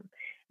farm,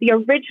 the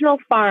original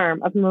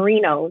farm of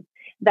merinos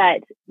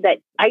that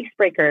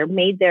Icebreaker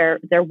made their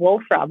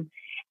wool from.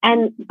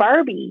 And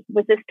Barbie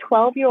was this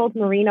 12-year-old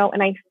merino,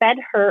 and I fed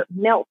her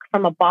milk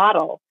from a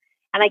bottle.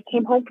 And I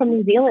came home from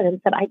New Zealand and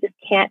said, I just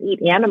can't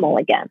eat animal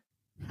again.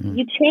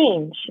 You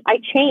change. I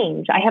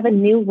change. I have a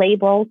new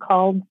label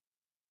called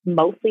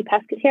Mostly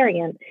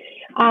Pescatarian.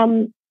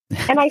 And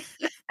I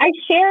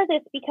share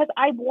this because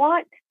I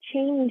want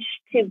change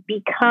to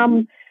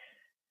become,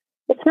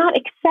 it's not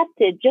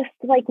accepted, just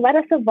like, let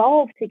us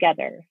evolve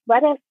together.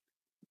 Let us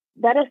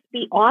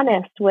be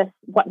honest with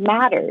what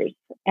matters.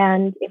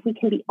 And if we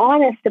can be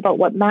honest about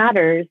what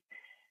matters,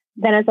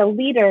 then as a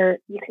leader,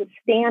 you can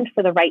stand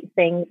for the right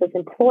things. As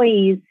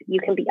employees, you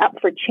can be up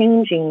for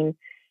changing.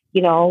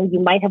 You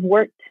might have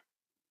worked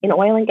in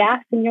oil and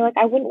gas and you're like,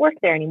 I wouldn't work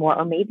there anymore.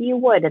 Or maybe you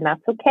would, and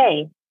that's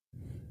okay.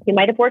 You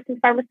might have worked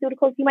in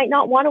pharmaceuticals. You might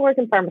not want to work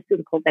in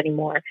pharmaceuticals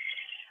anymore.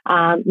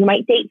 You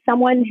might date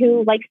someone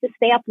who likes to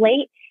stay up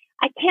late.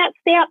 I can't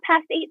stay up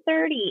past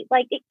 8:30.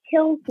 Like, it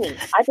kills me.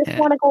 I just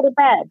want to go to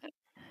bed.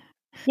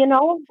 You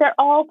know, they're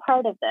all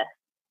part of this.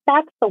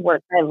 That's the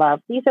work I love.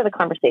 These are the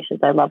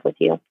conversations I love with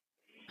you.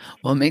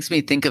 Well, it makes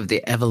me think of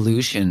the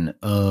evolution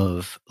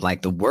of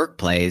like the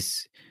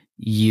workplace.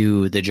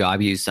 The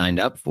job you signed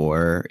up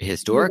for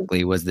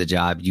historically was the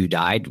job you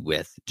died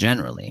with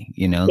generally,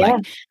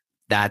 like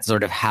that's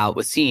sort of how it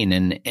was seen.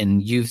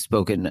 And you've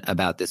spoken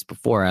about this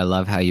before. I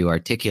love how you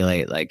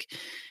articulate like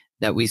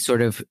that we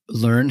sort of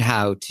learned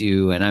how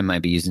to, and I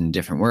might be using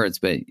different words,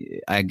 but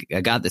I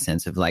got the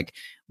sense of like,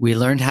 we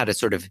learned how to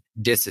sort of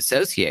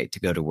disassociate to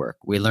go to work.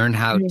 We learned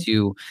how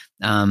to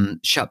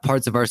shut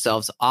parts of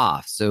ourselves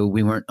off. So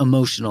we weren't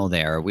emotional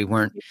there. We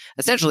weren't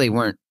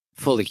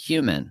fully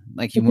human.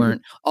 Like you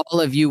weren't,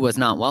 all of you was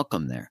not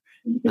welcome there.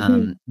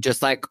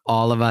 Just like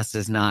all of us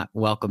is not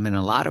welcome in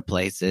a lot of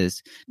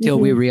places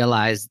till we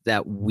realize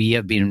that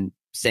we've been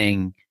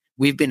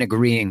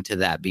agreeing to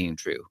that being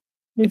true.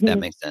 If that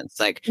makes sense.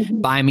 Like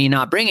by me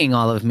not bringing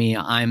all of me,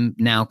 I'm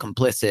now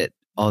complicit,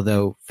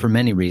 although for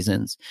many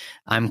reasons,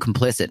 I'm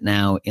complicit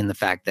now in the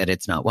fact that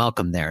it's not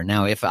welcome there.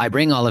 Now, if I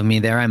bring all of me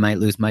there, I might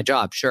lose my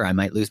job. Sure, I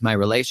might lose my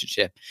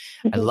relationship.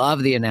 I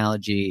love the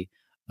analogy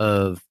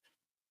of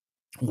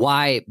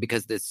why,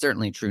 because it's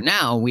certainly true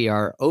now, we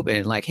are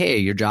open, like, hey,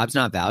 your job's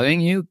not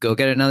valuing you, go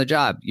get another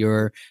job.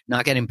 You're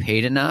not getting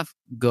paid enough,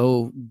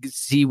 go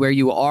see where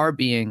you are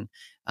being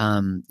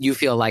you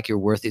feel like your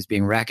worth is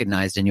being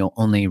recognized, and you'll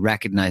only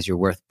recognize your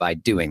worth by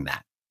doing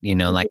that,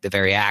 like the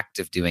very act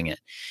of doing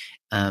it.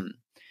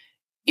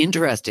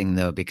 Interesting,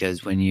 though,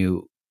 because when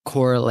you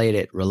correlate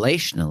it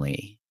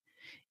relationally,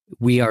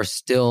 we are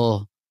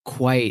still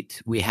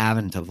we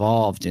haven't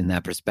evolved in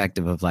that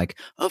perspective of like,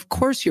 of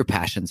course your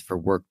passions for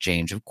work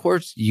change. Of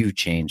course you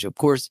change. Of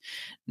course.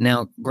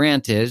 Now,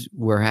 granted,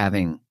 we're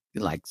having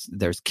like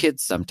there's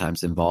kids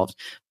sometimes involved.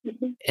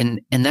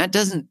 And that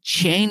doesn't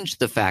change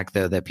the fact,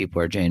 though, that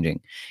people are changing.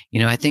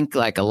 I think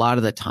like a lot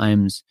of the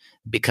times,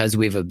 because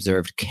we've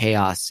observed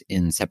chaos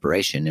in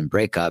separation and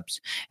breakups,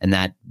 and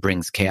that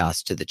brings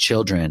chaos to the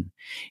children,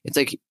 it's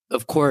like,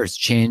 of course,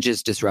 change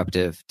is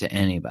disruptive to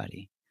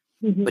anybody.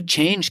 But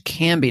change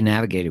can be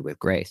navigated with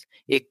grace.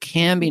 It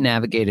can be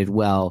navigated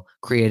well,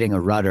 creating a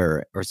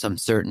rudder or some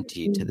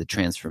certainty to the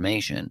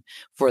transformation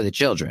for the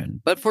children,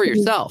 but for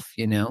yourself,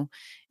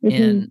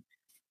 And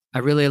I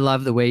really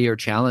love the way you're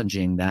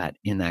challenging that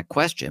in that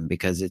question,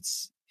 because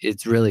it's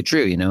really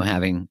true,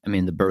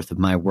 the birth of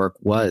my work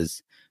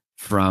was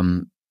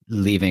from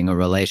leaving a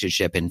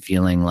relationship and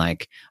feeling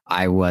like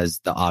I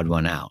was the odd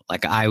one out.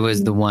 Like I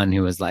was the one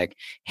who was like,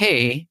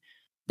 hey,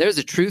 there's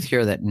a truth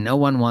here that no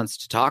one wants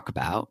to talk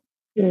about.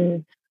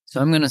 So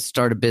I'm going to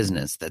start a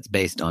business that's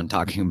based on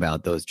talking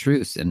about those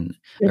truths. And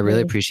I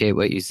really appreciate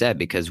what you said,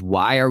 because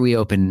why are we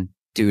open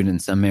to it in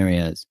some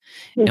areas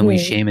and we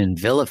shame and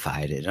vilify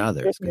it in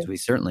others? Because we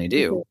certainly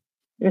do.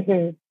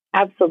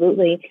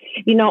 Absolutely.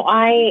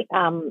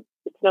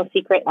 It's no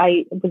secret,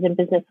 I was in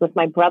business with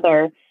my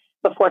brother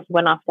before he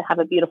went off to have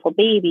a beautiful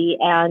baby.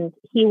 And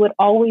he would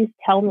always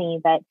tell me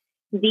that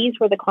these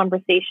were the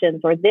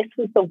conversations, or this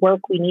was the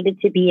work we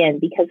needed to be in,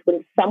 because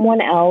when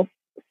someone else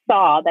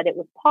saw that it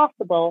was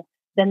possible,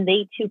 then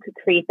they too could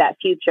create that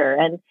future.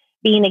 And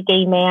being a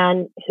gay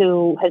man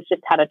who has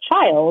just had a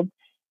child,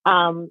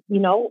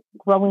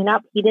 growing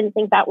up, he didn't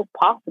think that was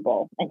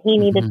possible. And he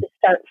needed to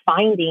start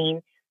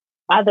finding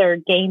other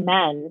gay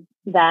men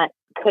that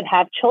could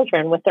have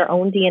children with their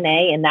own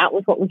DNA. And that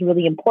was what was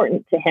really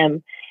important to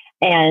him.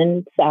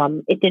 And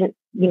it didn't,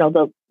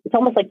 it's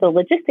almost like the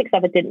logistics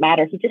of it didn't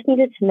matter. He just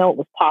needed to know it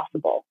was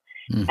possible.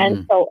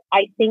 And so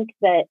I think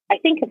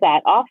of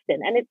that often,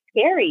 and it's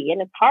scary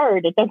and it's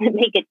hard. It doesn't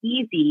make it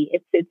easy.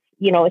 It's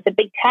a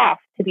big task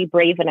to be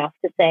brave enough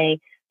to say,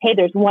 hey,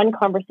 there's one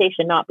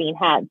conversation not being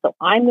had. So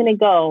I'm going to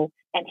go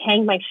and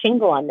hang my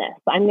shingle on this.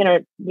 I'm going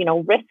to,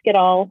 risk it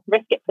all,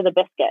 risk it for the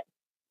biscuit.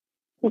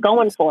 I'm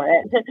going for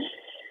it.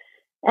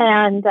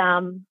 And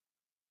and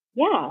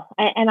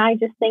I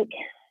just think,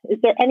 is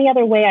there any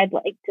other way I'd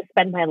like to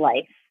spend my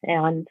life?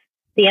 And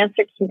the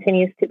answer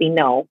continues to be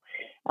no.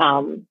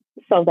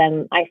 So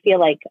then I feel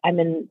like I'm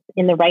in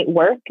the right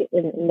work,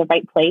 in the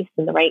right place,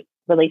 in the right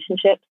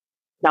relationships,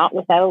 not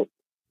without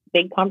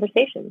big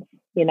conversations,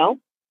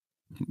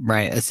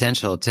 Right.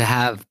 Essential to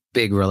have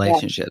big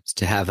relationships,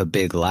 to have a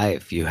big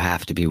life. You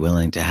have to be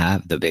willing to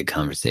have the big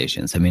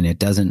conversations. I mean, it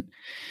doesn't,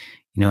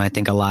 I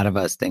think a lot of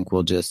us think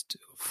we'll just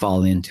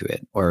fall into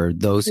it, or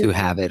those who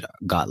have it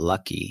got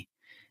lucky.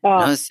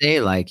 I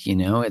say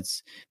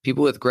it's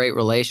people with great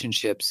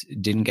relationships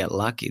didn't get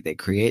lucky. They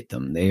create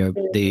them.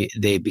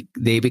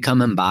 They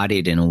become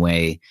embodied in a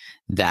way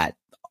that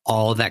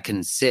all that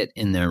can sit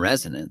in their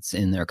resonance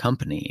in their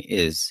company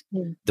is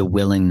the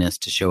willingness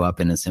to show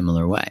up in a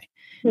similar way.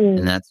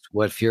 And that's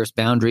what fierce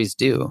boundaries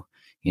do.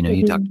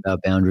 You talked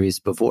about boundaries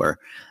before.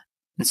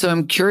 And so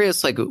I'm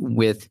curious,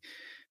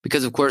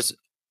 because of course,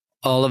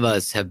 all of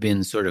us have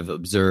been sort of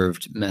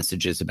observed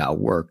messages about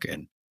work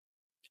and,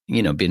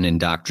 been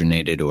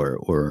indoctrinated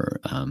or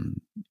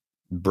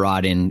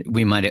brought in.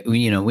 We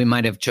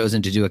might have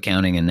chosen to do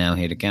accounting and now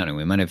hate accounting.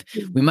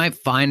 We might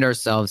find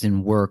ourselves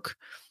in work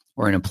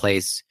or in a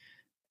place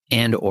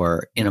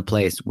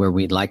where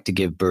we'd like to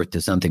give birth to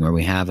something, or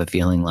we have a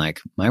feeling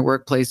like my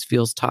workplace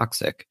feels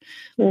toxic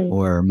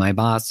or my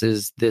boss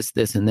is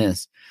this, and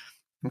this.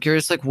 I'm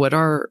curious, like, what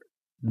are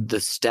the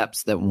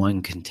steps that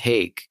one can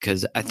take?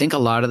 Because I think a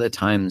lot of the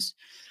times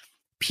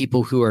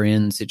people who are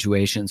in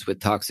situations with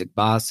toxic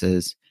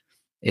bosses,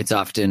 it's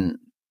often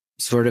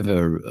sort of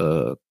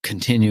a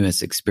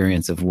continuous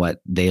experience of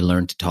what they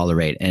learn to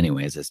tolerate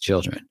anyways as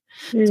children.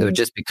 So it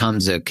just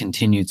becomes a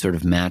continued sort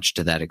of match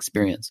to that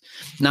experience.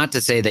 Not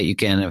to say that you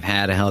can have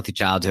had a healthy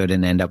childhood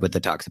and end up with a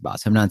toxic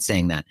boss. I'm not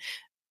saying that.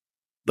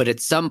 But at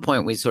some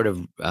point we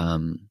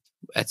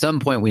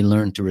we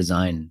learn to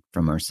resign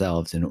from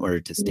ourselves in order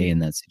to stay in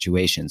that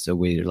situation. So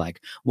we're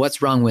like,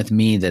 what's wrong with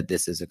me that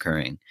this is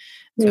occurring?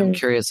 So I'm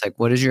curious, like,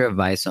 what is your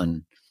advice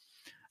on,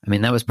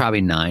 that was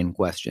probably 9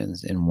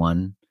 questions in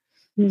one.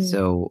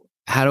 So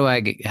how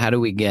do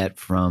we get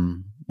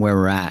from where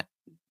we're at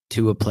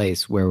to a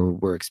place where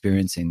we're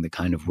experiencing the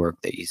kind of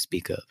work that you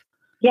speak of?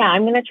 Yeah,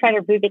 I'm going to try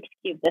to Rubik's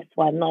Cube this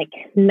one, like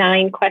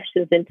 9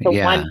 questions into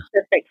one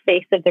perfect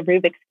face of the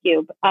Rubik's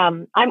Cube.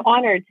 I'm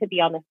honored to be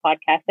on this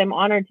podcast. I'm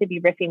honored to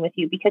be riffing with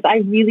you because I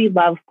really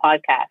love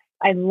podcasts.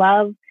 I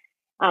love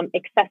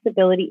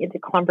accessibility into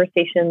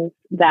conversations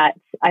that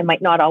I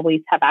might not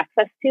always have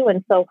access to.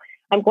 And so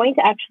I'm going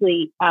to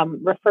actually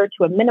refer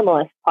to a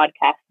minimalist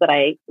podcast that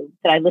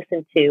I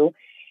listen to.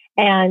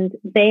 And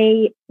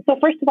so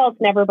first of all, it's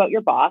never about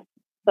your boss.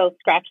 So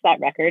scratch that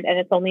record, and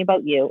it's only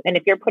about you. And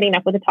if you're putting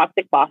up with a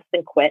toxic boss,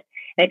 then quit.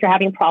 And if you're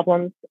having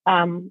problems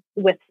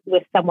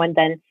with someone,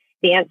 then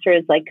the answer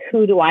is like,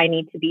 who do I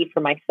need to be for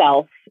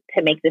myself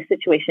to make this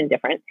situation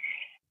different?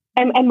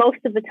 And most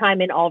of the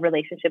time in all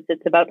relationships,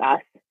 it's about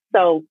us.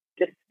 So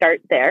just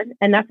start there.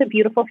 And that's a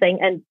beautiful thing.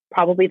 And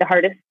probably the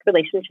hardest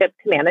relationship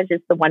to manage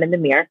is the one in the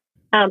mirror,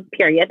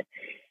 period.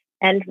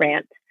 End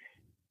rant.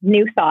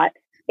 New thought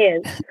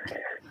is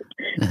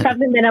from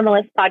the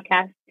Minimalist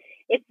podcast.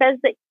 It says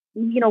that,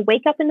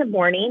 wake up in the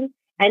morning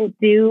and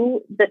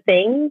do the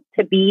thing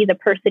to be the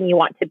person you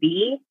want to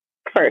be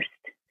first.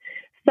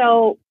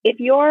 So if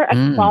you're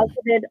a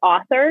closeted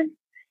author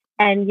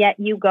and yet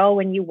you go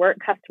and you work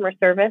customer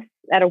service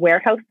at a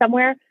warehouse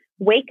somewhere,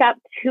 wake up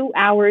 2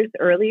 hours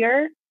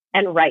earlier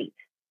and write.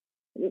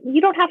 You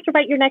don't have to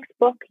write your next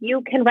book.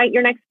 You can write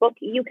your next book.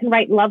 You can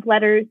write love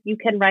letters. You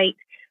can write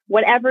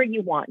whatever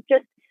you want.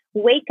 Just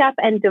wake up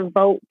and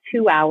devote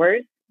 2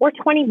 hours or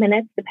 20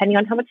 minutes, depending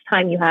on how much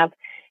time you have,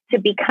 to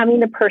becoming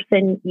the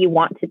person you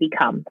want to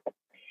become.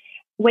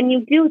 When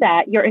you do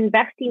that, you're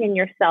investing in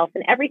yourself,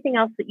 and everything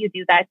else that you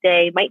do that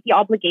day might be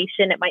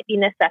obligation, it might be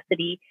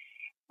necessity.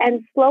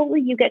 And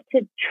slowly you get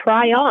to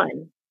try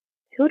on,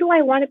 who do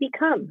I want to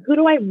become? Who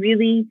do I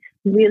really,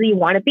 really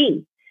want to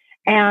be?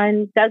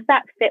 And does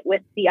that fit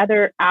with the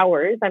other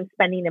hours I'm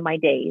spending in my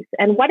days?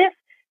 And what if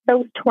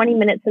those 20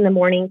 minutes in the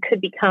morning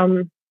could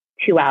become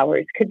 2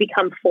 hours, could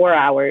become 4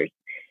 hours?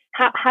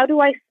 How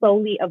do I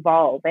slowly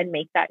evolve and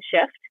make that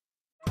shift?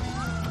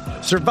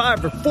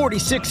 Survivor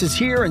 46 is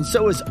here, and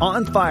so is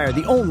On Fire,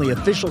 the only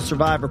official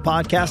Survivor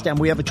podcast, and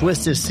we have a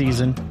twist this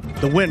season.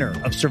 The winner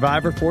of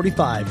Survivor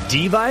 45,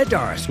 Dee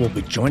Valladares, will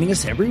be joining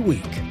us every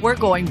week. We're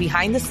going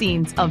behind the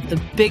scenes of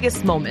the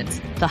biggest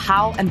moments, the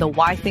how and the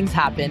why things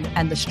happen,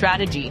 and the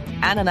strategy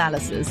and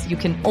analysis you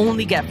can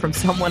only get from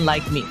someone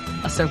like me,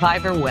 a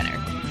Survivor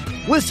winner.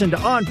 Listen to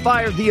On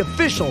Fire, the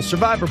official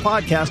Survivor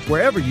podcast,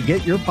 wherever you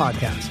get your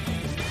podcasts.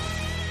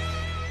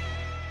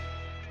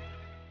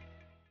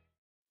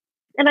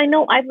 And I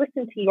know I've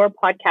listened to your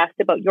podcast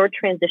about your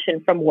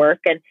transition from work,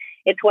 and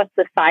it's what's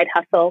the side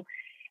hustle.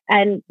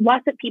 And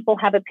lots of people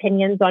have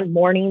opinions on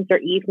mornings or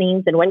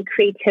evenings and when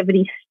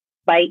creativity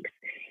spikes.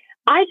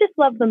 I just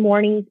love the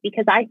mornings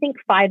because I think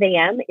 5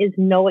 a.m. is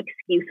no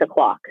excuse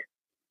o'clock.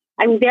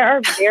 I mean, there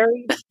are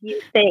very few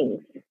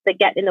things that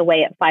get in the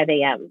way at 5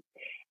 a.m.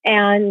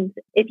 And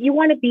if you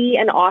want to be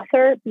an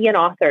author, be an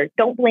author.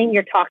 Don't blame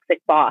your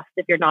toxic boss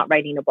if you're not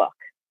writing a book.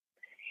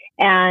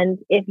 And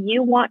if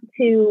you want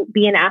to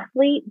be an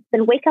athlete,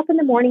 then wake up in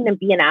the morning and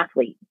be an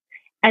athlete.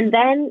 And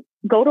then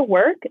go to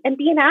work and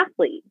be an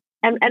athlete.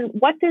 And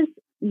what does,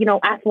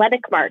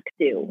 athletic Mark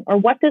do? Or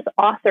what does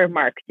author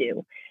Mark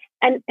do?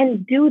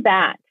 And do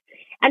that.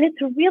 And it's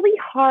really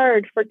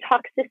hard for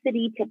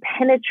toxicity to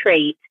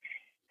penetrate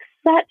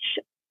such,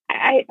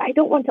 I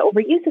don't want to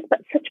overuse this,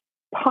 but such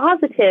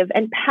positive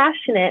and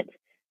passionate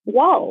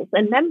walls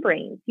and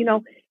membranes.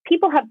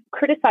 People have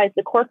criticized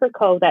the Corker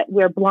Co. that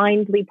we're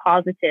blindly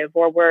positive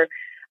or we're,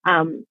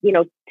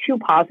 too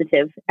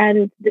positive.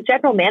 And the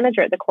general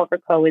manager at the Corker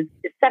Co. is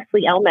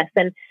Cecily Elmas.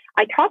 And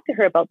I talk to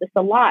her about this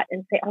a lot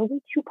and say, are we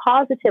too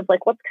positive?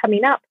 Like, what's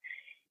coming up?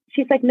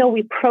 She's like, no,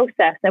 we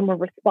process and we're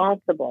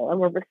responsible. And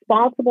we're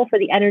responsible for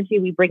the energy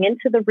we bring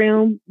into the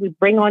room, we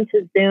bring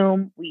onto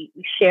Zoom, we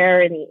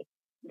share in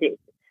the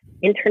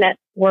internet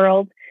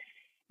world.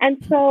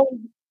 And so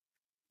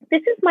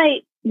this is my,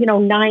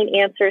 9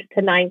 answers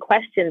to 9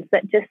 questions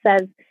that just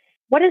says,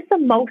 what is the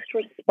most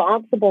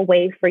responsible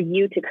way for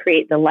you to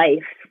create the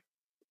life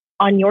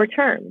on your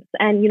terms?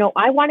 And,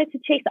 I wanted to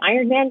chase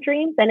Ironman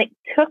dreams, and it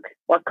took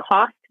or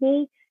cost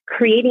me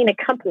creating a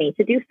company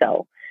to do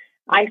so.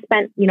 I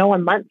spent, a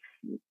month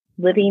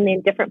living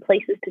in different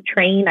places to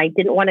train. I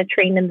didn't want to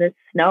train in the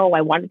snow.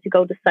 I wanted to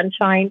go to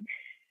sunshine.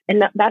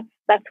 And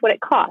that's what it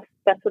cost.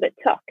 That's what it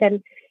took.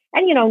 And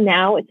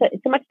now it's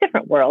a much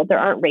different world. There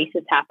aren't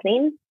races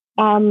happening.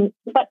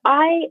 But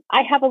I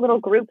have a little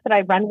group that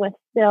I run with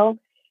still.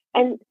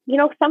 And,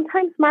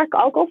 sometimes, Mark,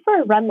 I'll go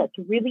for a run that's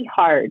really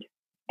hard.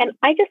 And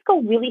I just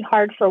go really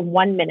hard for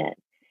 1 minute.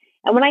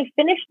 And when I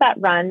finish that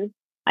run,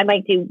 I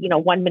might do,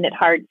 1 minute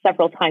hard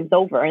several times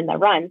over in the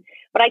run.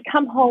 But I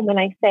come home and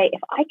I say,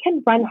 if I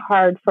can run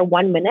hard for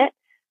 1 minute,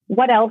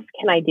 what else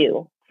can I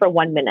do for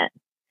 1 minute?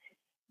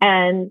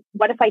 And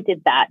what if I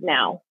did that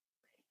now?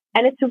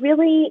 And it's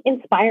really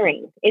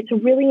inspiring. It's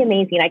really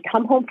amazing. I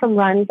come home from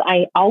runs.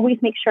 I always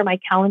make sure my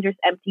calendar's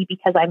empty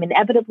because I'm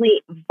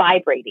inevitably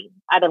vibrating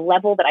at a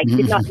level that I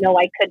did not know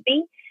I could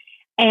be.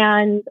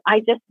 And I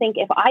just think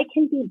if I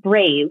can be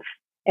brave,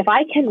 if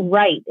I can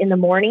write in the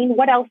morning,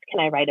 what else can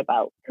I write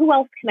about? Who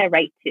else can I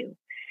write to?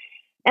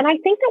 And I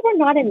think that we're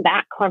not in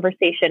that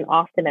conversation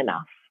often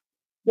enough.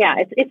 Yeah,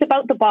 it's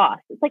about the boss.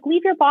 It's like,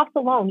 leave your boss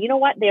alone. You know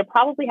what? They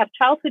probably have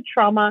childhood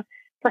trauma,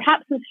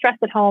 perhaps some stress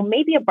at home,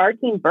 maybe a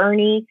barking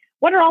Bernie.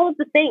 What are all of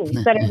the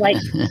things that are like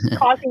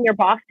causing your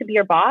boss to be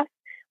your boss?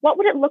 What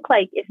would it look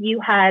like if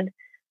you had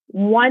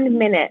 1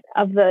 minute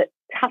of the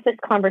toughest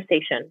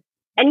conversation?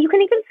 And you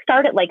can even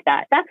start it like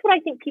that. That's what I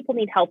think people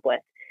need help with.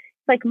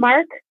 It's like,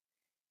 Mark,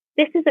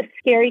 this is a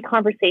scary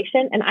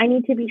conversation and I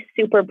need to be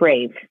super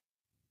brave.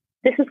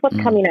 This is what's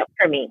coming up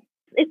for me.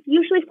 It's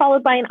usually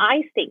followed by an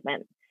I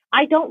statement.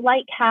 I don't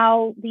like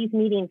how these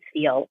meetings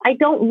feel. I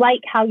don't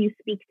like how you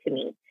speak to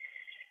me.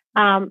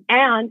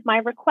 And my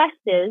request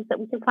is that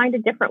we can find a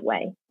different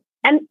way.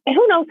 And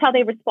who knows how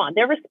they respond?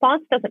 Their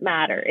response doesn't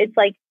matter. It's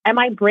like, am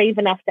I brave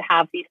enough to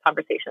have these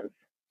conversations?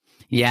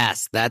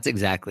 Yes, that's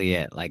exactly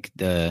it. Like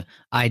the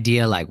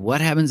idea, like, what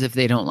happens if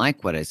they don't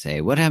like what I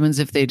say? What happens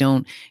if they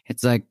don't?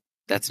 It's like,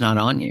 that's not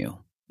on you.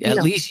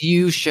 At least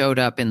you showed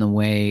up in the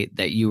way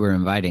that you were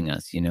inviting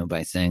us,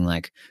 by saying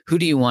like, who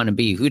do you want to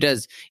be? Who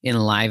does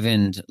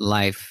enlivened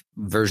life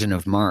version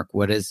of Mark?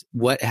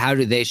 How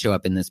do they show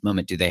up in this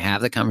moment? Do they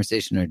have the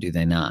conversation or do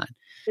they not?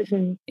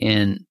 Mm-hmm.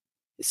 And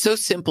it's so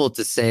simple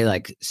to say,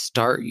 like,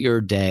 start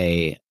your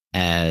day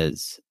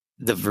as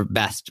the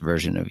best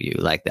version of you,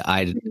 like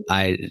I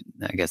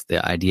guess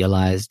the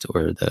idealized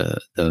or the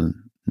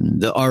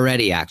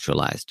already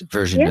actualized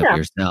version of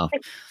yourself.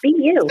 Like, be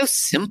you. It's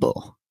so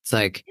simple. It's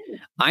like,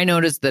 I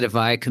noticed that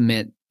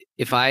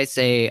if I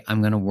say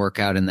I'm going to work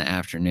out in the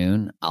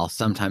afternoon, I'll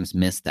sometimes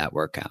miss that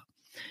workout.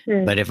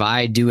 But if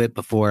I do it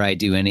before I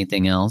do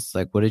anything else,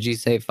 like, what did you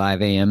say?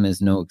 5 a.m.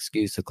 is no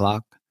excuse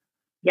o'clock?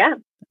 Yeah.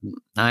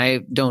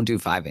 I don't do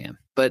 5 a.m.,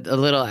 but a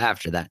little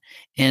after that.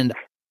 And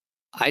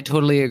I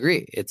totally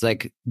agree. It's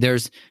like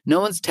no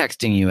one's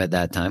texting you at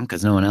that time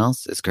because no one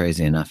else is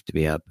crazy enough to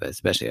be up,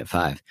 especially at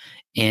 5.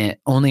 And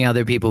only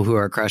other people who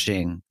are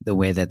crushing the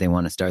way that they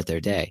want to start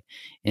their day.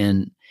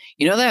 And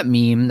that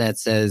meme that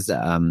says,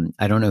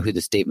 I don't know who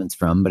the statement's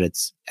from, but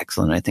it's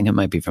excellent. I think it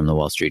might be from the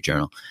Wall Street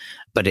Journal.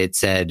 But it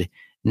said,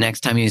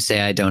 next time you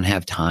say I don't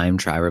have time,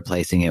 try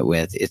replacing it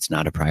with it's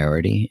not a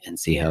priority and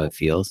see how it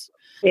feels.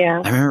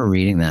 Yeah. I remember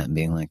reading that and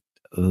being like,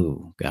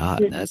 oh,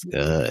 God, that's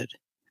good.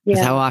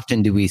 Because how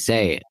often do we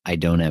say, I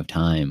don't have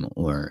time?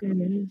 Or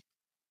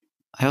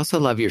I also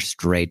love your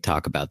straight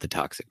talk about the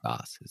toxic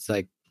boss. It's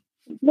like,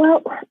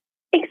 well,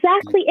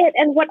 exactly it.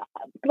 And what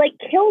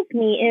kills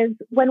me is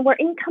when we're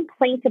in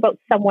complaint about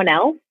someone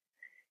else,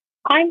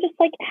 I'm just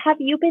like, have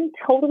you been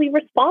totally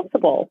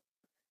responsible?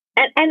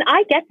 And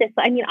I get this.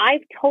 I mean,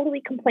 I've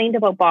totally complained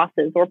about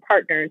bosses or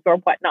partners or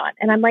whatnot.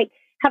 And I'm like,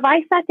 have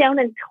I sat down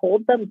and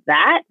told them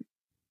that?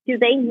 Do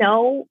they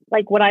know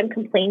what I'm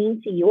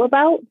complaining to you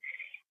about?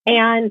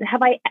 And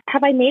have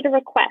I made a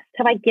request?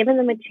 Have I given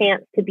them a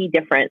chance to be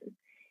different?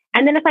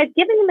 And then if I've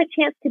given them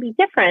a chance to be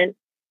different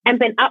and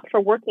been up for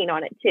working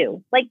on it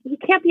too, you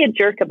can't be a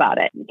jerk about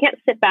it. You can't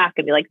sit back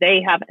and be like,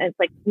 they have, and it's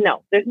like,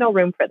 no, there's no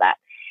room for that.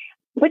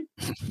 But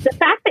the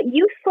fact that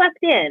you slept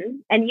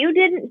in and you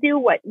didn't do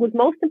what was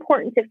most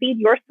important to feed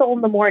your soul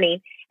in the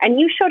morning and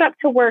you showed up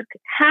to work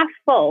half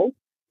full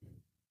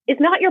is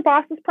not your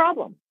boss's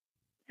problem.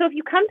 So if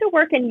you come to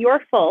work and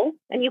you're full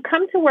and you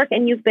come to work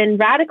and you've been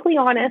radically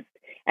honest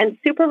and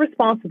super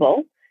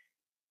responsible,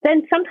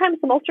 then sometimes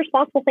the most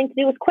responsible thing to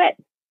do is quit.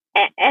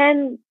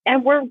 And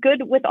we're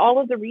good with all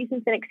of the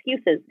reasons and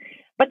excuses.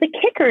 But the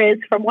kicker is,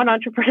 from one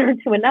entrepreneur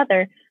to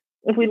another,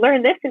 if we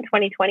learn this in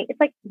 2020, it's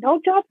like, no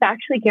job's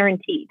actually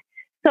guaranteed.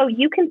 So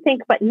you can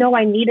think, but no,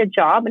 I need a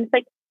job. And it's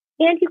like,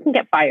 and you can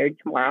get fired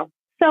tomorrow.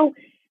 So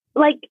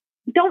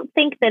don't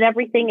think that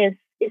everything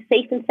is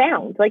safe and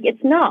sound.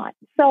 It's not.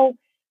 So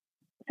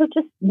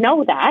just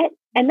know that.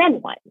 And then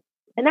what?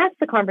 And that's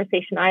the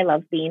conversation I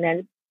love being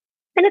in.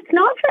 And it's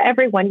not for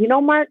everyone.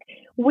 Mark,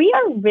 we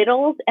are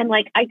riddled. And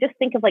like, I just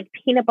think of like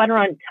peanut butter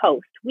on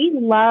toast. We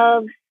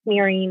love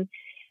smearing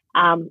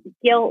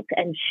guilt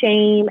and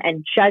shame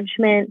and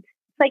judgment.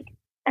 It's like,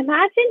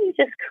 imagine you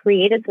just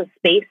created some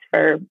space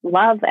for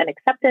love and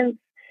acceptance.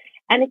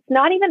 And it's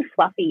not even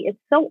fluffy. It's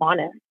so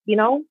honest,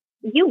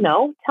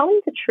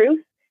 telling the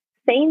truth,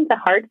 saying the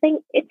hard thing,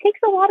 it takes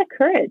a lot of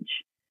courage.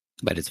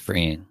 But it's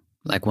freeing.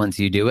 Like once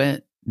you do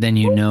it, then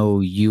you know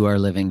you are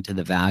living to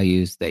the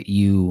values that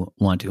you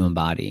want to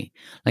embody.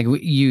 Like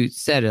you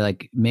said,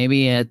 like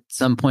maybe at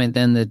some point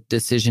then the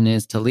decision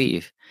is to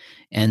leave.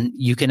 And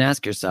you can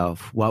ask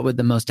yourself, what would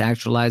the most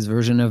actualized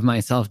version of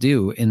myself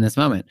do in this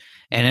moment?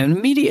 And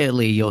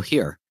immediately you'll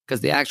hear,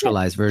 because the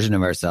actualized version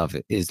of ourselves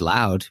is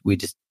loud. We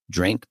just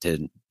drink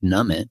to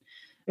numb it.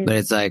 But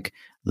it's like,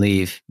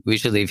 leave. We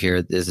should leave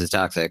here. This is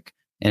toxic.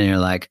 And you're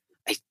like,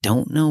 I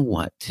don't know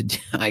what to do.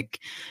 Like,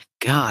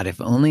 God, if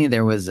only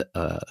there was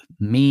a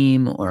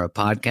meme or a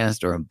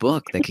podcast or a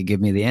book that could give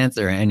me the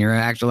answer. And your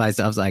actualized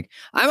self's like,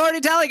 I'm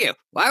already telling you.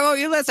 Why won't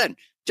you listen?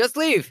 Just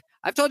leave.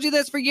 I've told you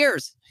this for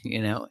years,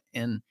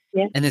 and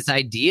this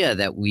idea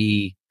that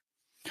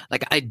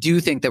I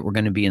do think that we're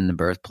going to be in the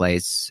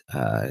birthplace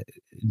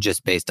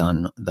just based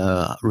on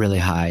the really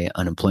high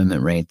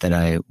unemployment rate that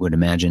I would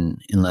imagine,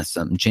 unless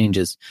something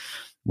changes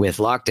with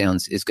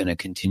lockdowns, is going to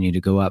continue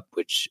to go up,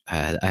 which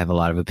I have a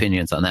lot of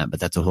opinions on that, but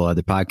that's a whole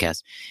other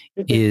podcast,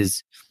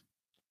 is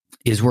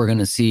we're going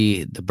to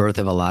see the birth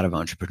of a lot of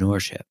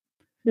entrepreneurship.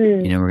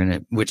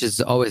 Which is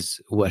always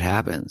what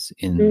happens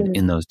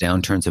in those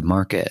downturns of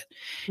market.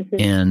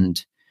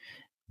 And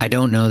I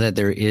don't know that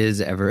there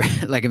is ever,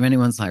 like if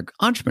anyone's like,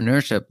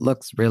 entrepreneurship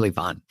looks really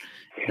fun.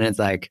 And it's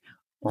like,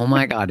 oh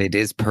my God, it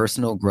is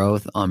personal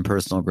growth on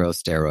personal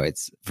growth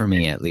steroids for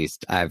me, at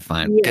least I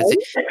find, because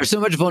there's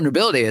so much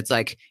vulnerability. It's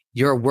like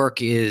your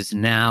work is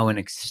now an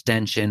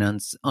extension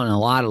on a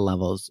lot of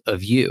levels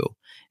of you.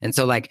 And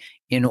so like,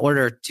 in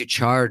order to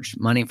charge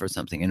money for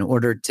something,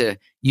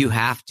 you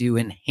have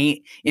to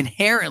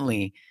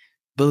inherently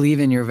believe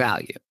in your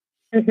value,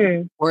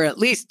 or at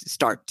least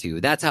start to.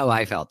 That's how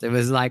I felt. It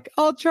was like,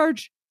 I'll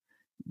charge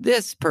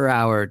this per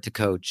hour to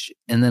coach.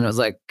 And then it was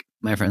like,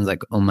 my friend's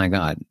like, oh my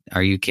God,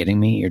 are you kidding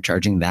me? You're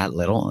charging that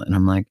little? And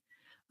I'm like,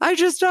 I'm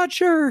just not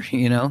sure,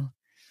 Yeah.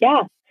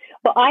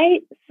 Well, I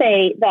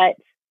say that,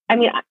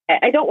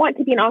 I don't want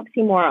to be an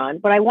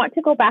oxymoron, but I want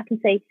to go back and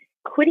say,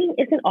 quitting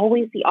isn't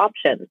always the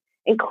option.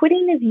 And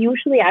quitting is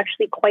usually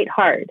actually quite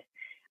hard.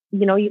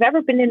 You've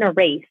ever been in a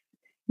race,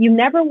 you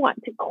never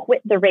want to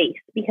quit the race,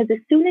 because as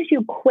soon as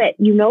you quit,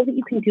 you know that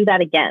you can do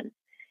that again.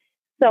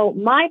 So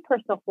my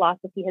personal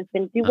philosophy has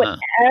been do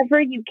whatever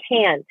you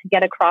can to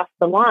get across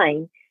the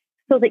line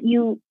so that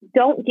you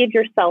don't give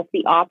yourself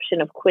the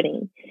option of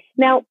quitting.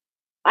 Now,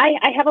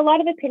 I have a lot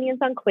of opinions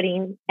on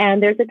quitting,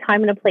 and there's a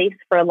time and a place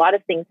for a lot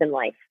of things in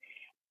life.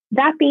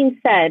 That being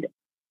said,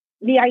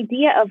 the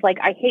idea of like,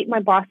 I hate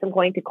my boss, I'm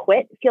going to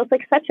quit, feels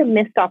like such a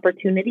missed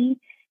opportunity,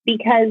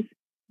 because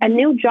a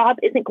new job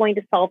isn't going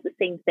to solve the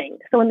same thing.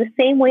 So in the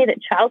same way that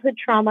childhood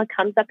trauma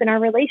comes up in our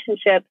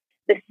relationship,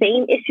 the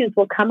same issues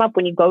will come up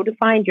when you go to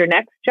find your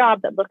next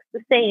job that looks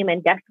the same.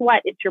 And guess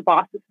what? It's your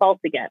boss's fault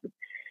again.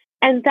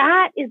 And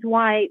that is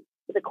why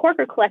the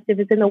Corker Collective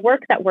is in the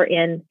work that we're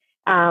in.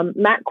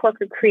 Matt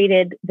Corker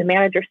created the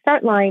Manager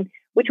Start Line,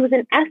 which was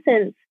in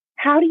essence,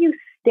 how do you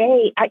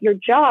stay at your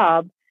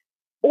job,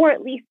 or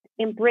at least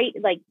embrace,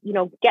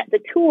 get the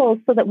tools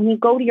so that when you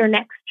go to your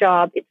next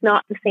job, it's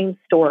not the same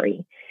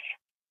story.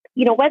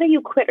 Whether you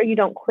quit or you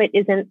don't quit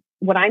isn't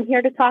what I'm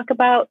here to talk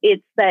about.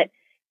 It's that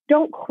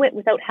don't quit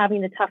without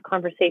having the tough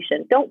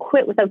conversation. Don't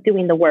quit without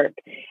doing the work.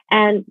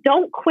 And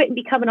don't quit and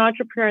become an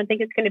entrepreneur and think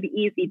it's going to be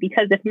easy,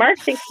 because if Mark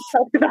thinks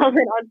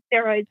self-development on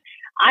steroids,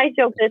 I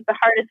joke that it's the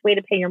hardest way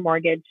to pay your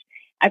mortgage.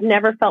 I've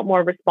never felt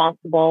more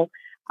responsible.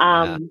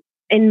 In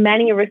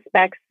many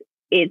respects,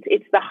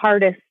 it's the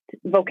hardest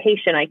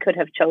vocation I could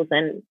have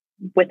chosen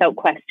without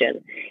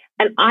question.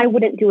 And I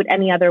wouldn't do it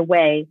any other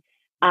way.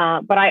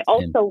 But I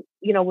also,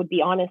 would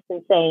be honest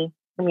and say,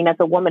 as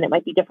a woman, it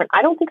might be different.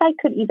 I don't think I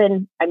could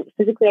even,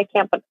 physically I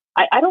can't, but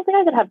I don't think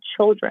I could have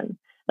children.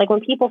 Like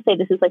when people say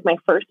this is like my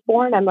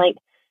firstborn, I'm like,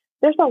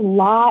 there's a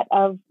lot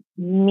of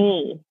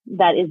me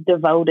that is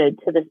devoted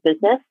to this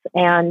business.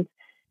 And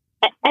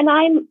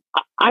I'm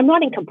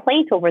not in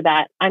complaint over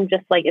that. I'm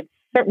just like, it's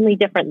certainly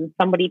different than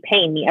somebody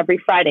paying me every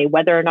Friday,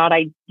 whether or not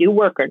I do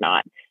work or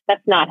not.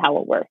 That's not how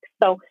it works.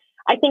 So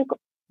I think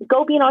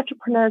go be an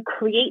entrepreneur,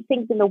 create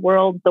things in the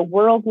world. The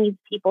world needs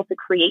people to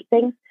create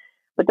things,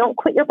 but don't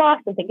quit your boss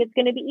and think it's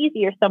going to be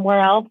easier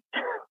somewhere else.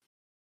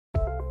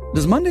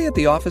 Does Monday at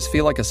the office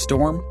feel like a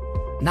storm?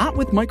 Not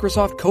with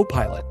Microsoft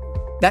Copilot.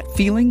 That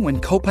feeling when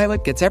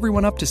Copilot gets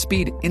everyone up to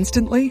speed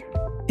instantly?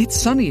 It's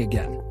sunny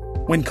again.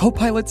 When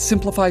Copilot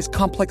simplifies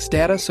complex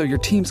data so your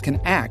teams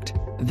can act,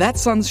 that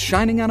sun's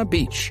shining on a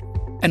beach.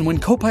 And when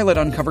Copilot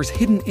uncovers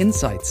hidden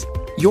insights,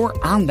 you're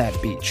on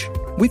that beach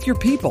with your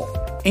people,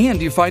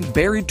 and you find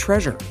buried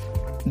treasure.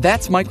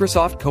 That's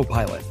Microsoft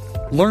Copilot.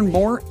 Learn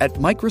more at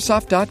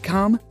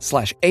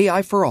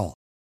Microsoft.com/AI for all.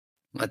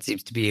 What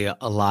seems to be a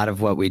lot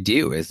of what we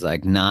do is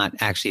like not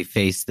actually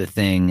face the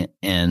thing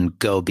and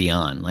go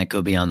beyond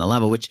the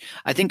level, which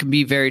I think can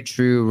be very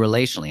true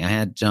relationally. I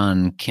had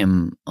John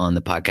Kim on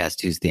the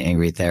podcast, who's the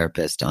angry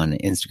therapist on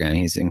Instagram.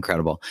 He's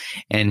incredible.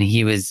 And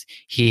he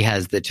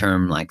has the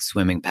term like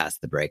swimming past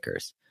the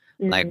breakers.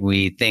 Mm-hmm. Like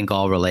we think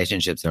all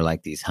relationships are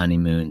like these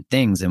honeymoon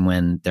things. And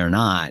when they're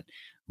not,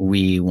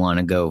 we want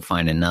to go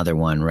find another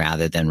one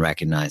rather than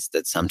recognize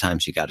that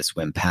sometimes you got to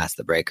swim past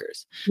the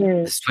breakers.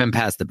 Swim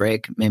past the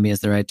break maybe is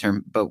the right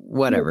term, but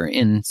whatever.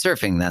 In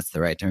surfing, that's the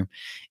right term.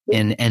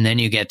 And then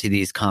you get to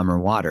these calmer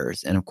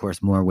waters. And of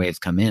course, more waves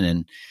come in.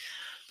 And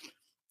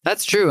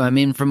that's true. I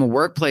mean, from a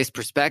workplace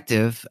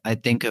perspective, I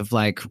think of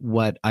like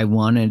what I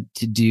wanted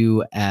to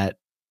do at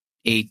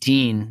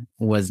 18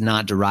 was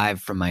not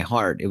derived from my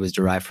heart. It was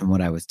derived from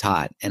what I was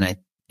taught.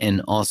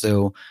 And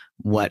also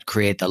what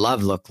Create the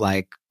Love looked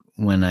like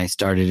when I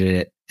started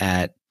it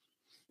at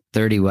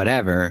 30,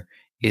 whatever,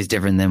 is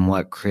different than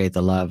what Create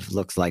the Love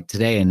looks like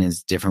today, and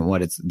is different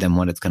than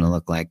what it's going to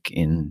look like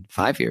in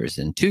 5 years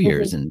and 2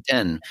 years and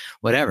 10,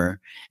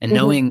 whatever. And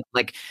knowing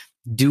like,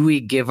 do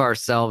we give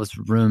ourselves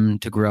room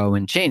to grow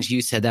and change?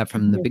 You said that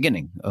from the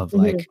beginning of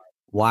like,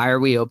 why are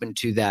we open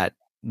to that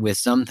with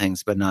some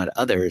things, but not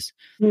others?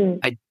 In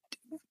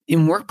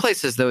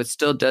workplaces though, it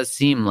still does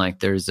seem like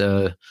there's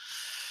a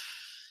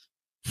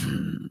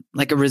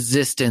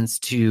resistance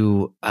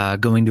to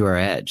going to our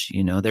edge.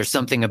 You know, there's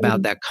something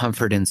about that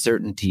comfort and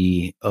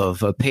certainty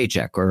of a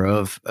paycheck or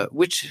of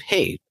which,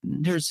 hey,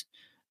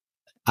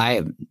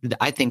 I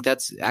think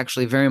that's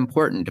actually very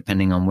important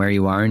depending on where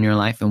you are in your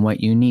life and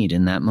what you need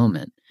in that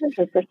moment.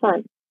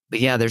 100%. But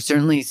yeah, there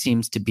certainly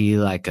seems to be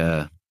like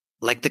the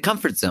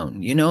comfort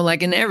zone, you know,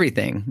 like in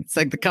everything. It's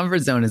like the comfort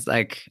zone is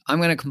like, I'm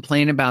going to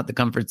complain about the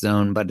comfort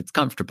zone, but it's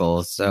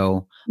comfortable.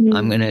 So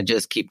I'm going to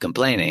just keep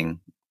complaining.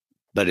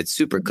 But it's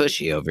super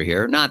cushy over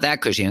here. Not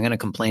that cushy. I'm going to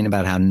complain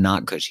about how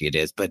not cushy it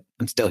is, but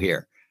I'm still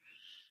here.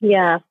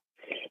 Yeah.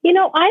 You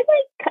know, I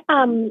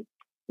like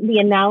the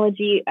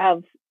analogy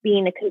of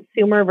being a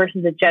consumer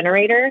versus a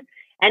generator.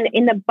 And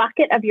in the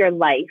bucket of your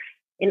life,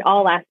 in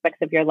all aspects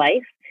of your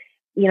life,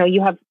 you know,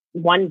 you have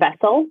one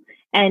vessel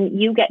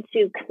and you get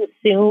to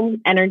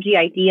consume energy,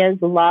 ideas,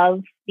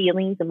 love,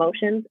 feelings,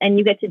 emotions, and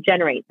you get to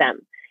generate them.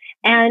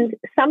 And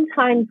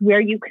sometimes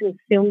where you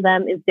consume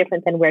them is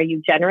different than where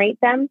you generate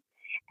them.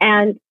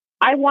 And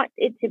I want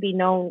it to be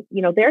known,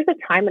 you know, there's a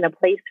time and a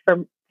place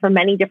for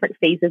many different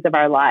phases of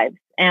our lives.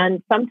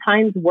 And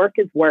sometimes work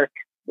is work.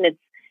 And it's,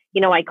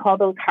 you know, I call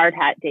those hard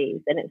hat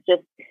days. And it's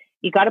just,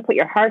 you got to put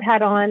your hard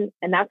hat on.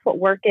 And that's what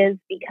work is,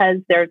 because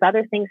there's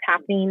other things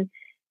happening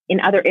in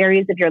other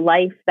areas of your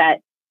life that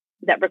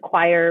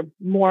require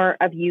more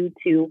of you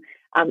to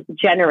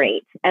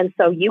generate. And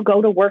so you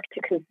go to work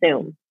to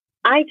consume.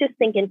 I just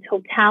think in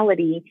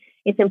totality,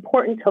 it's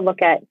important to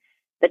look at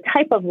the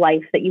type of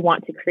life that you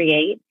want to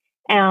create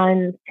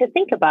and to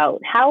think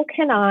about how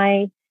can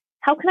I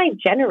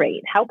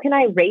generate, how can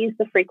I raise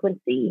the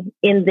frequency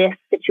in this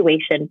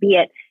situation, be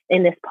it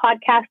in this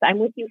podcast. I'm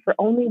with you for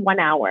only 1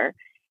 hour.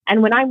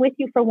 And when I'm with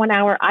you for 1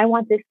 hour, I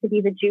want this to be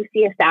the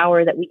juiciest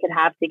hour that we could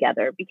have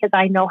together, because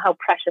I know how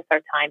precious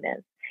our time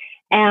is.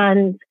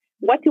 And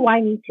what do I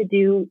need to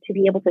do to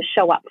be able to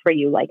show up for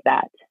you like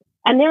that?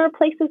 And there are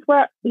places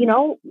where, you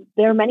know,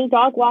 there are many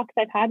dog walks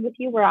I've had with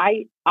you where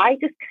I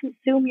just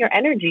consume your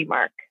energy,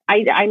 Mark.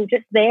 I'm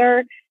just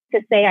there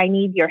to say, I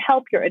need your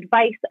help, your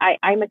advice.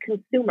 I'm a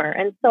consumer.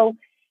 And so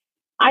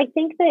I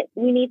think that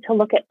we need to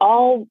look at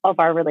all of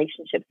our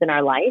relationships in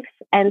our life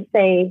and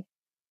say,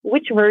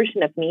 which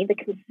version of me, the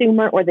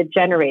consumer or the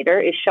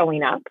generator, is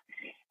showing up?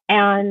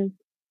 And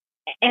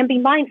be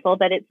mindful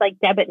that it's like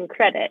debit and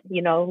credit.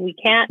 You know, we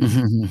can't,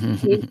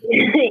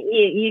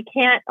 you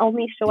can't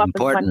only show up.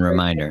 Important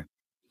reminder.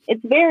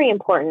 It's very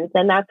important.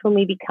 And that's when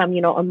we become,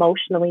 you know,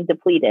 emotionally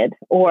depleted.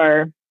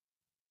 Or,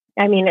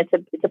 I mean, it's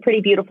a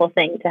pretty beautiful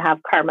thing to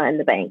have karma in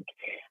the bank.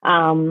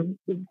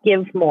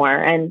 Give more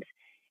and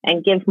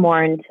give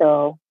more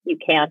until you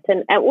can't.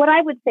 And what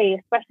I would say,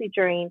 especially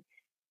during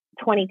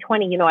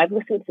 2020, you know, I've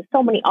listened to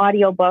so many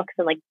audiobooks,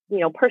 and like, you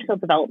know, personal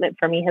development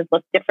for me has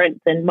looked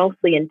different than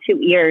mostly in 2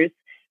 ears,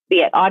 be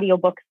it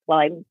audiobooks while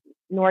I'm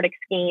Nordic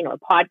skiing or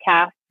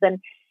podcasts. And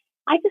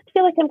I just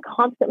feel like I'm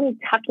constantly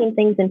tucking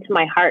things into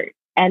my heart,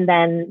 and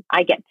then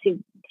I get to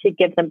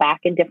give them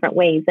back in different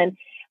ways. And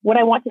what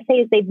I want to say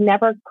is they've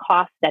never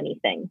cost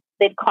anything.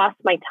 They've cost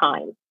my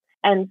time.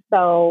 And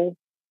so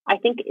I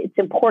think it's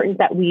important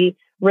that we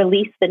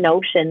release the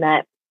notion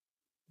that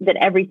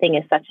everything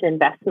is such an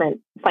investment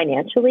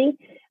financially,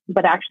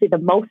 but actually the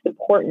most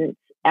important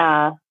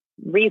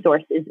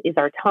resource is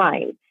our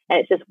time. And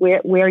it's just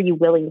where are you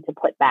willing to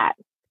put that?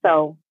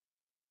 So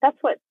that's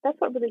what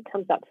really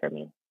comes up for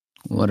me.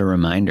 What a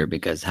reminder,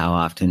 because how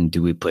often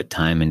do we put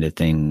time into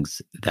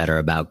things that are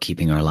about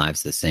keeping our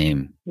lives the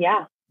same?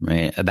 Yeah.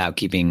 Right. About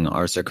keeping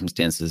our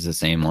circumstances the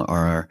same,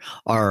 or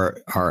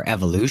our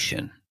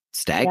evolution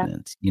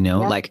stagnant, you know,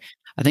 like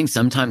I think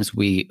sometimes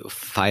we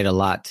fight a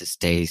lot to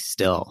stay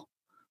still.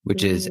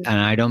 which is, and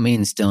I don't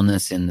mean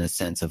stillness in the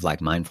sense of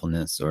like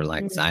mindfulness or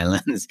like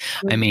silence.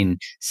 I mean,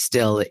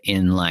 still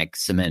in like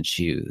cement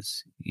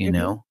shoes, you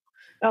know?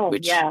 Oh,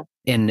 Which, yeah.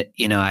 and,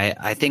 you know,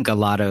 I think a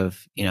lot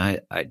of, you know,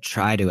 I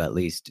try to at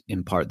least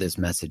impart this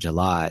message a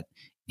lot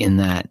in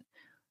that,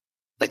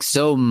 like,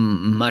 so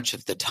much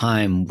of the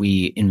time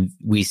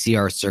we see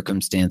our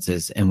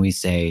circumstances and we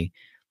say,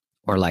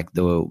 or like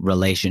the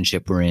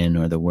relationship we're in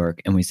or the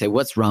work, and we say,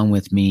 what's wrong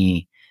with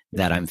me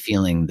that I'm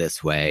feeling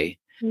this way?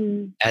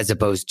 As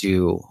opposed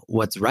to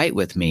what's right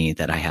with me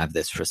that I have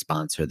this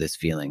response or this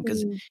feeling.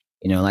 Because,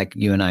 you know, like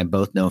you and I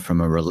both know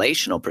from a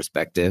relational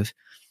perspective,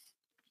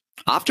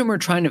 often we're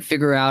trying to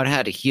figure out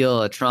how to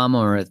heal a trauma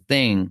or a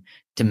thing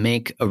to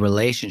make a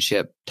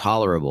relationship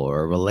tolerable or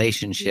a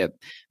relationship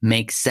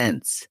make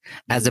sense,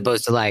 as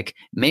opposed to like,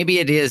 maybe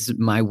it is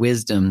my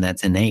wisdom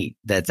that's innate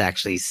that's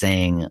actually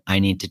saying I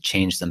need to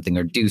change something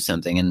or do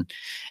something.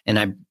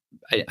 And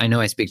I know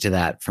I speak to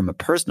that from a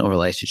personal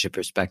relationship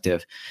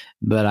perspective,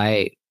 but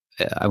I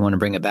want to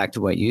bring it back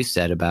to what you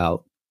said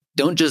about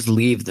don't just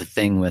leave the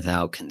thing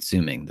without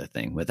consuming the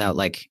thing, without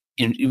like,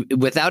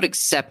 without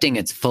accepting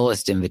its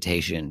fullest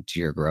invitation to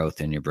your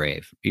growth and your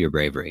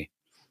bravery.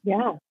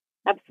 Yeah,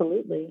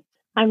 absolutely.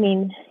 I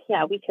mean,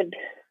 yeah, we could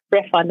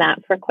riff on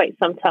that for quite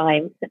some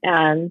time.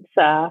 And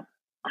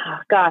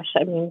gosh,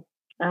 I mean,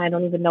 I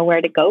don't even know where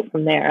to go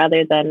from there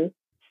other than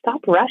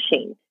stop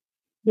rushing.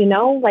 You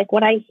know, like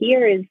what I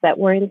hear is that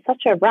we're in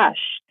such a rush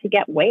to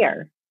get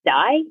where?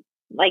 Die?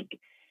 Like,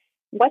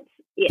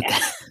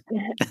 it's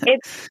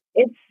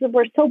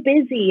we're so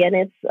busy, and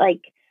it's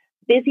like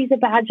busy's a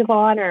badge of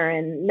honor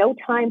and no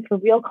time for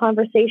real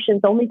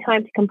conversations, only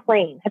time to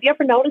complain. Have you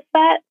ever noticed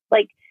that?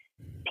 Like,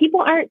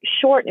 people aren't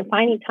short in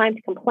finding time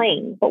to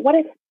complain, but what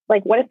if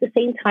the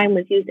same time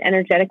was used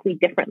energetically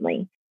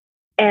differently?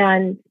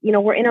 And, you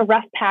know, we're in a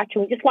rough patch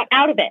and we just want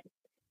out of it.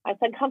 I was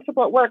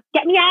uncomfortable at work.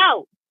 Get me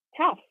out.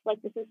 Tough. Like,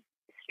 this is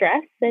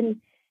stress. And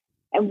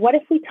what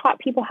if we taught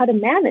people how to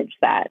manage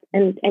that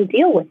and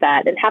deal with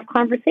that and have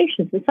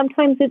conversations? And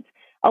sometimes it's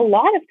a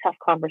lot of tough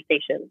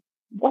conversations.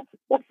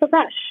 What's the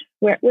rush?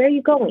 Where are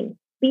you going?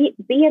 Be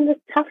in this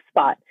tough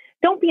spot.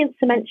 Don't be in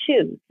cement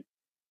shoes.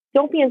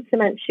 Don't be in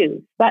cement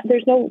shoes. But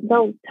there's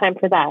no time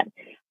for that,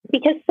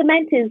 because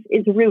cement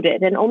is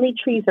rooted, and only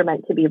trees are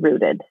meant to be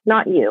rooted,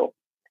 not you.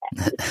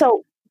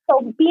 So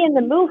be in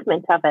the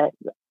movement of it.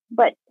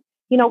 But,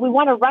 you know, we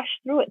want to rush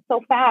through it so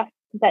fast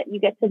that you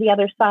get to the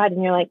other side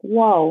and you're like,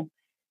 whoa,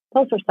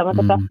 those were some of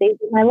the best days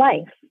of my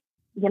life.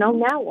 You know,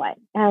 now what?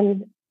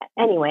 And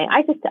anyway,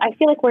 I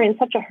feel like we're in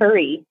such a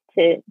hurry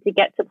to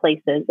get to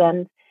places,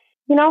 and,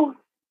 you know,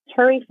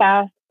 hurry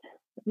fast.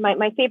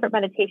 My favorite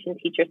meditation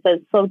teacher says,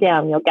 slow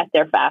down, you'll get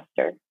there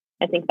faster.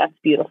 I think that's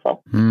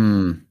beautiful.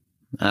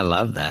 I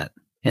love that.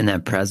 And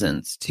that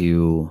presence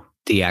to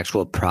the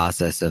actual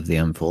process of the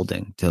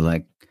unfolding, to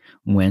like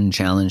when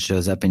challenge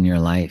shows up in your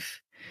life,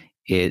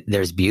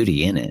 there's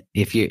beauty in it.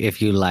 If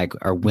you like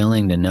are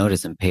willing to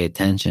notice and pay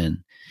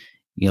attention,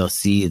 you'll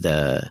see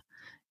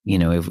you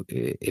know,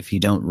 if you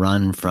don't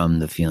run from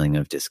the feeling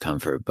of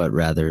discomfort, but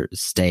rather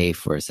stay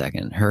for a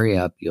second, hurry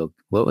up.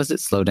 What was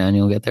it? Slow down,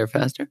 you'll get there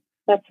faster.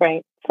 That's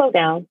right. Slow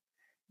down.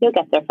 You'll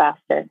get there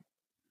faster.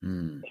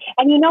 And,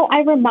 you know,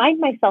 I remind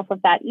myself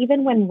of that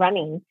even when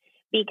running,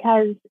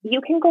 because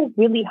you can go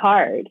really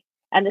hard.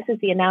 And this is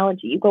the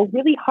analogy. You go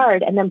really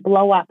hard and then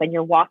blow up and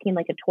you're walking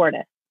like a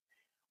tortoise.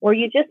 Or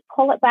you just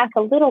pull it back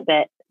a little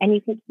bit and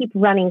you can keep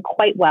running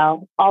quite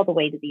well all the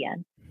way to the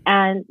end.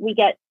 And we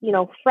get, you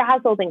know,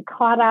 frazzled and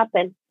caught up,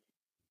 and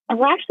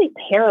we're actually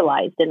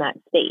paralyzed in that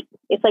state.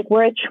 It's like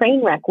we're a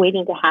train wreck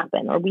waiting to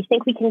happen, or we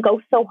think we can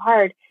go so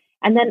hard.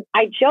 And then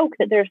I joke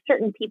that there are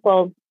certain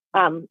people,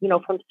 you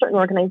know, from certain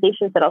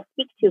organizations that I'll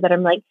speak to that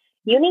I'm like,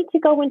 you need to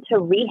go into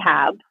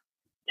rehab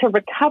to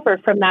recover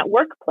from that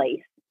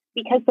workplace,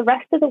 because the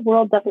rest of the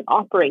world doesn't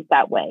operate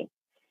that way.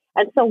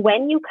 And so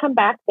when you come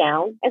back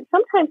down, and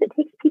sometimes it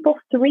takes people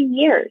 3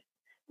 years,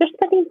 they're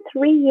spending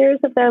 3 years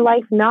of their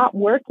life not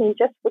working,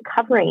 just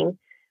recovering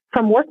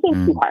from working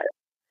too hard.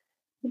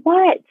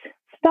 What?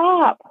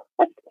 Stop.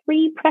 That's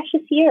 3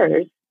 precious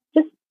years.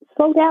 Just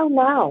slow down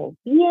now.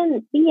 Be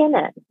in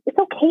it. It's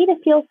okay to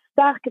feel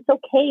stuck. It's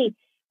okay.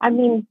 I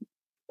mean,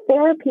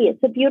 therapy,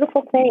 it's a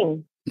beautiful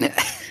thing.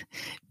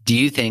 Do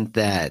you think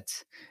that,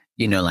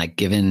 you know, like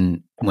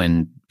given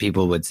when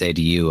people would say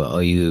to you, oh,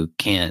 you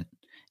can't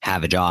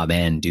have a job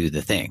and do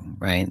the thing,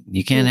 right?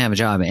 You can't have a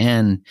job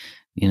and,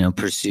 you know,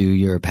 pursue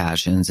your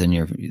passions and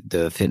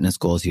the fitness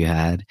goals you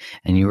had.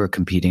 And you were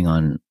competing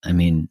on, I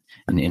mean,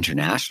 an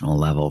international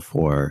level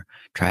for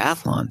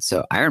triathlon.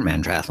 So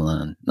Ironman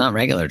triathlon, not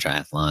regular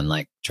triathlon,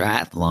 like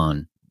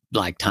triathlon,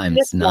 like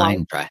times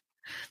 9.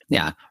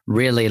 Yeah,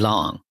 really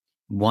long.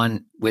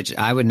 One, which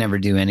I would never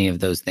do any of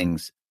those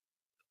things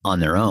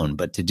on their own,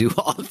 but to do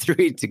all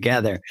 3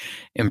 together,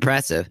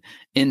 impressive.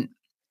 And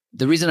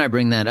the reason I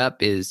bring that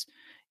up is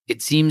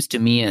it seems to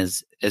me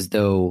as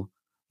though,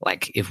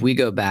 like, if we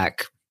go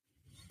back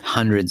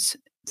hundreds,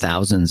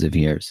 thousands of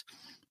years,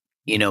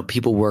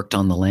 people worked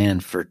on the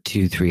land for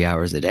 2-3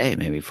 hours a day,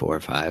 maybe 4 or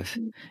 5.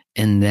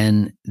 And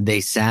then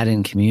they sat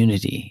in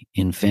community,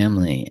 in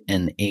family,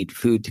 and ate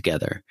food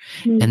together.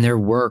 And their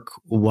work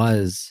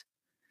was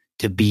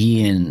to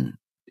be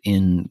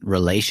in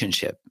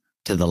relationship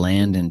to the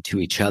land and to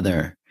each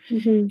other.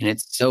 And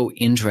it's so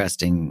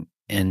interesting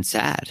and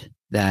sad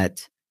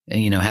that,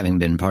 having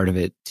been part of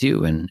it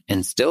too,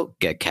 and still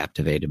get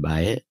captivated by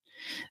it,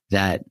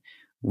 that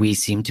we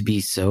seem to be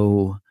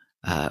still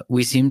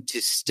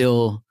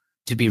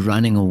to be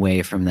running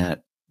away from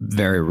that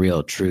very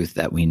real truth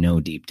that we know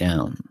deep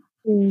down.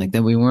 Like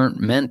that we weren't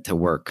meant to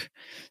work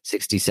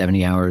 60,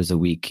 70 hours a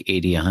week,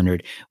 80,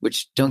 100,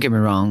 which, don't get me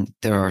wrong,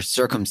 there are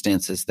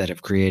circumstances that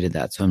have created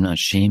that. So I'm not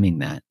shaming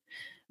that,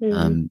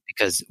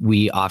 because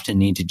we often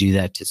need to do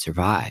that to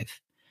survive.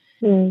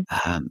 And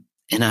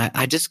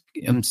I just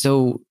am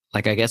so,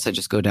 like, I guess I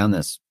just go down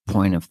this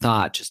point of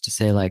thought just to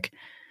say, like,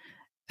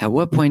 at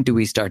what point do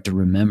we start to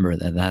remember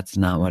that that's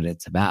not what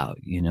it's about?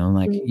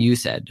 Like you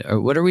said, or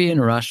what are we in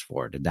a rush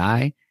for? To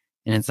die?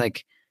 And it's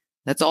like,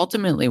 that's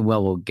ultimately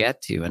what we'll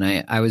get to.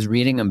 And I was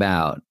reading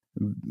about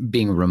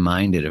being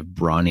reminded of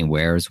Bronnie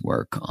Ware's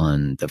work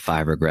on the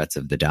 5 regrets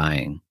of the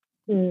dying.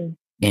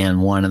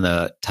 And one of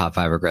the top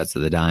 5 regrets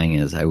of the dying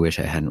is, I wish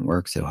I hadn't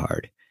worked so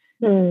hard.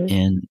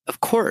 And of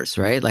course,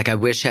 right? Like, I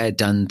wish I had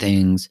done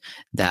things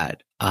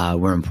that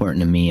were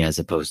important to me as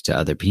opposed to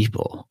other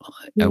people.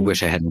 I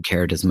wish I hadn't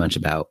cared as much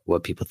about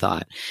what people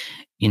thought,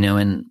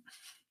 and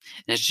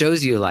it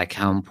shows you like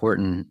how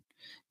important,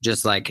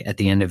 just like at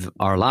the end of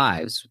our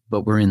lives,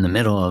 but we're in the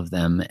middle of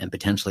them and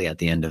potentially at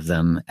the end of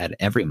them at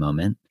every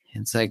moment.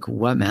 It's like,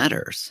 what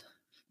matters?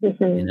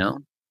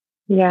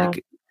 Yeah.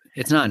 Like,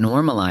 it's not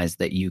normalized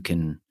that you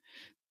can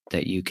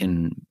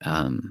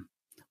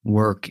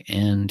work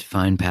and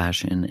find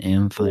passion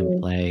and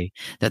find play,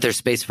 that there's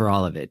space for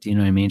all of it. You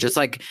know what I mean? Just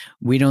like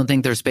we don't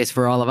think there's space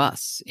for all of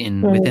us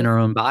within our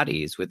own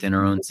bodies, within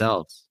our own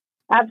selves.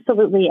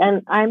 Absolutely.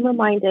 And I'm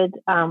reminded,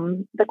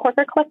 the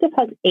Corker Collective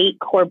has 8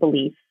 core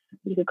beliefs.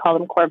 You could call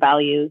them core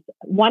values.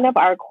 One of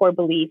our core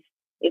beliefs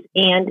is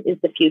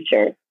the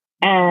future.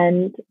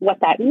 And what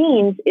that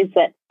means is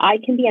that I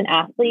can be an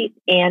athlete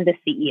and a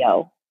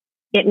CEO.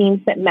 It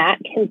means that Matt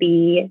can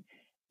be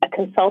a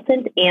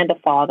consultant and a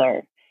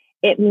father.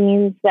 It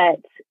means that,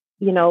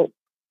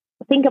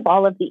 think of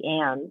all of the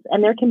ands,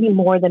 and there can be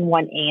more than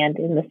one and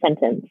in the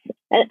sentence.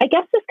 And I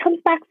guess this comes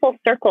back full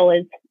circle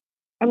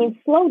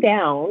slow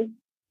down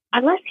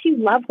unless you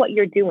love what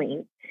you're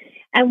doing.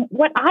 And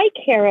what I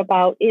care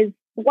about is,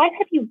 what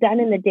have you done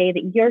in the day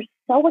that you're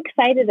so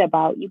excited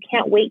about? You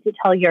can't wait to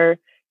tell your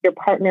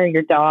partner,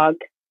 your dog,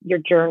 your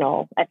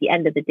journal at the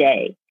end of the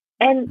day.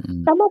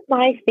 And some of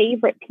my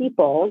favorite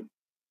people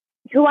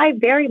who I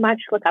very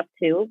much look up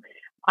to,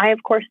 I,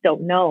 of course,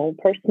 don't know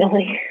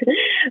personally,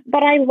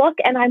 but I look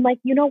and I'm like,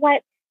 you know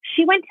what?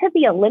 She went to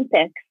the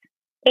Olympics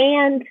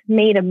and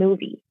made a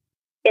movie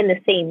in the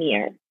same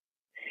year.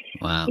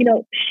 Wow.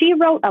 She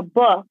wrote a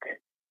book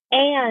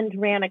and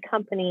ran a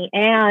company.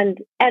 And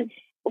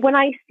when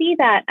I see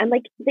that, I'm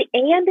like, the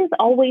and is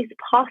always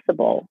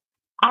possible.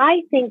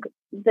 I think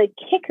the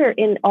kicker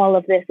in all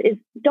of this is,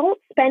 don't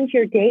spend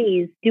your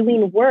days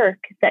doing work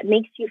that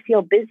makes you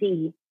feel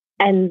busy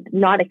and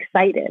not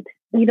excited.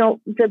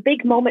 The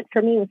big moment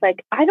for me was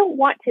like, I don't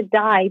want to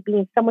die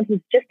being someone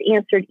who's just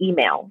answered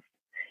emails.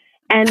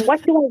 And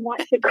what do I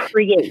want to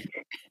create?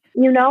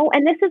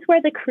 And this is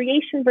where the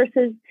creation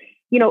versus,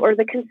 or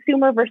the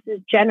consumer versus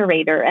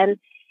generator. And,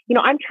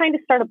 I'm trying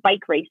to start a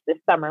bike race this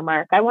summer,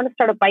 Mark. I want to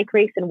start a bike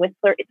race in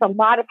Whistler. It's a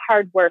lot of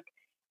hard work.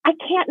 I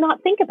can't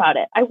not think about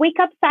it. I wake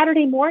up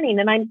Saturday morning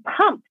and I'm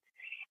pumped.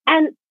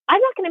 And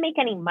I'm not going to make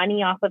any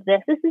money off of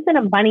this. This isn't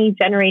a money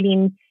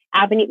generating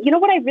avenue. You know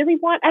what I really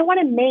want? I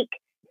want to make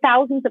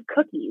thousands of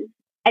cookies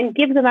and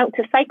give them out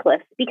to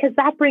cyclists, because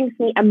that brings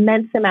me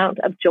immense amount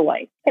of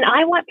joy. And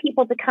I want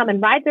people to come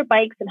and ride their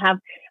bikes and have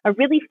a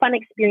really fun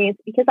experience,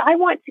 because I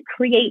want to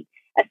create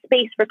a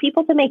space for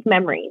people to make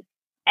memories.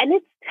 And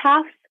it's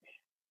tough,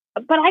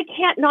 but I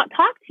can't not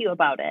talk to you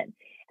about it.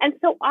 And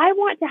so I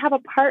want to have a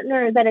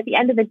partner that at the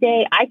end of the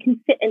day, I can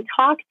sit and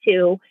talk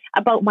to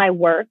about my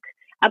work,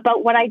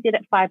 about what I did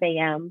at 5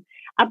 a.m.,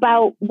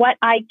 about what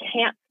I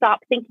can't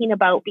stop thinking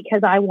about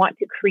because I want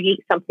to create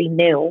something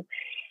new.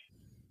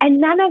 And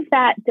none of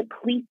that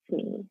depletes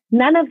me.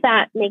 None of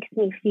that makes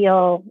me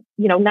feel,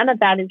 none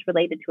of that is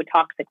related to a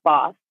toxic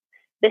boss.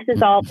 This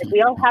is all,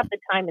 we all have the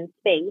time and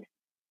space.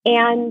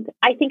 And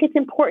I think it's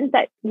important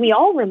that we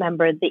all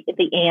remember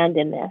the and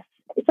in this.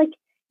 It's like,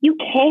 you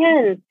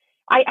can.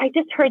 I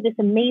just heard this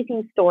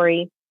amazing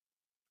story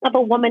of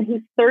a woman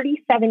who's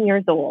 37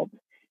 years old.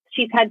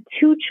 She's had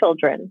 2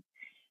 children.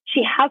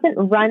 She hasn't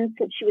run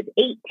since she was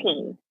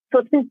 18. So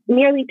it's been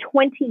nearly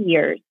 20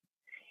 years.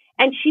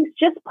 And she's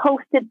just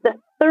posted the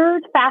 3rd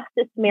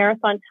fastest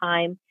marathon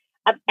time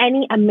of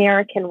any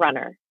American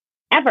runner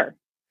ever.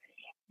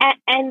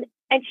 And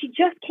she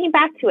just came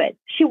back to it.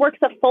 She works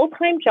a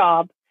full-time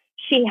job.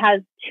 She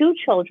has 2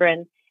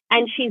 children.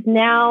 And she's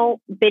now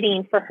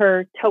bidding for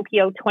her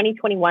Tokyo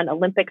 2021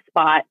 Olympic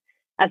spot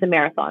as a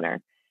marathoner.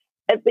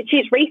 but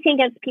she's racing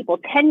against people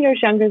 10 years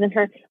younger than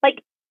her.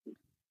 Like,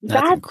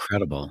 that's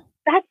incredible.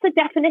 That's the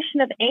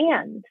definition of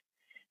and.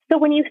 So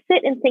when you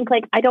sit and think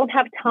like, I don't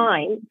have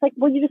time, it's like,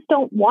 well, you just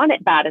don't want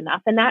it bad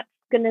enough. And that's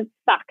going to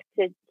suck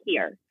to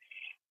hear.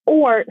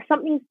 Or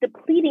something's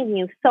depleting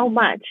you so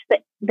much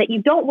that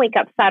you don't wake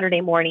up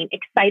Saturday morning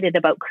excited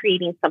about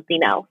creating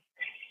something else.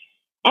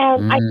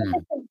 And I think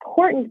it's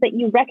important that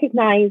you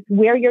recognize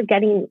where you're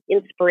getting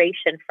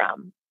inspiration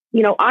from.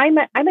 You know, I'm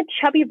a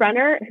chubby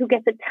runner who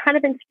gets a ton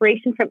of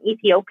inspiration from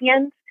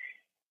Ethiopians.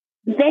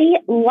 They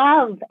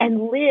love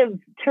and live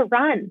to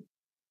run.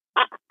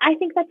 I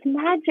think that's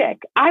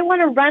magic. I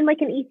want to run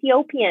like an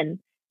Ethiopian.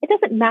 It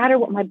doesn't matter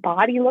what my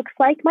body looks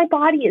like. My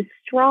body is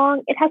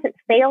strong. It hasn't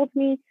failed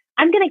me.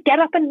 I'm going to get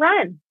up and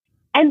run.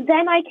 And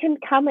then I can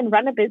come and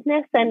run a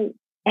business and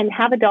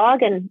have a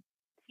dog and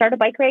start a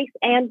bike race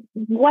and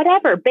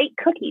whatever, bake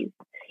cookies.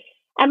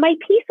 And my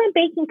piece on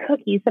baking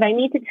cookies that I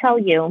need to tell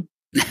you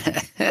is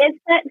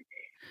that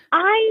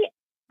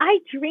I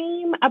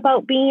dream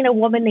about being a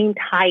woman named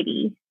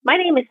Heidi. My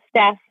name is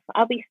Steph.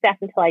 I'll be Steph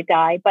until I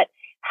die. But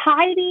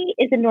Heidi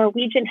is a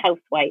Norwegian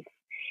housewife,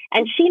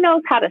 and she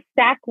knows how to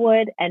stack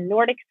wood and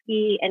Nordic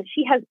ski, and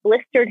she has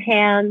blistered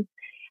hands,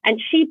 and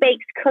she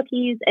bakes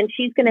cookies, and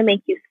she's going to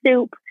make you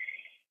soup.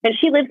 And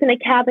she lives in a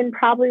cabin,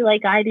 probably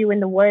like I do in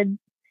the woods.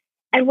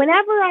 And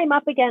whenever I'm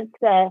up against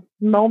the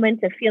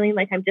moment of feeling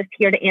like I'm just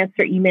here to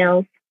answer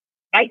emails,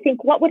 I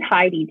think, what would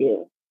Heidi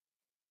do?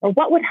 Or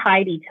what would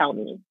Heidi tell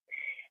me?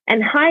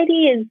 And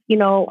Heidi is, you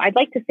know, I'd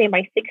like to say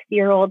my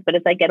 60-year-old, but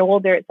as I get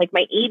older, it's like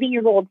my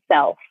 80-year-old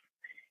self.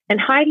 And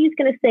Heidi's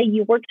going to say,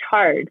 you worked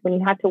hard when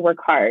you had to work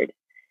hard.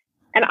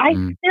 And I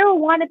still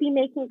want to be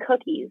making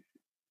cookies,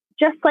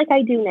 just like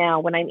I do now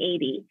when I'm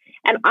 80.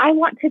 And I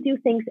want to do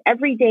things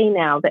every day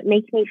now that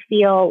make me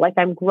feel like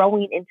I'm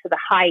growing into the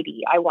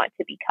Heidi I want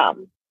to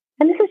become.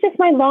 And this is just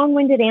my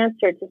long-winded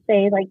answer to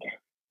say, like,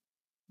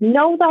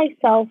 know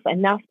thyself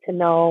enough to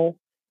know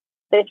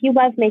that if you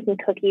love making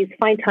cookies,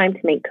 find time to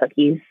make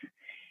cookies.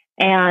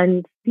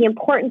 And the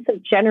importance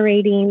of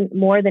generating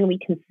more than we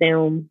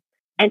consume,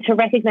 and to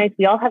recognize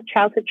we all have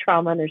childhood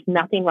trauma and there's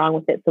nothing wrong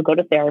with it. So go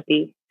to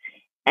therapy,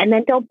 and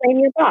then don't blame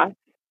your boss.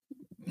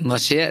 Well,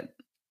 shit.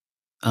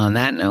 On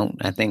that note,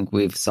 I think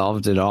we've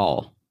solved it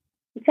all.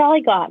 That's all I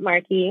got,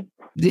 Marky.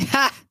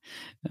 Yeah.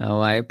 Oh,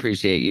 I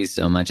appreciate you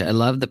so much. I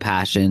love the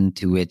passion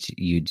to which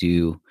you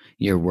do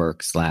your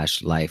work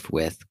 / life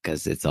with,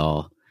 because it's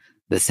all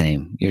the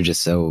same. You're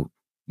just so,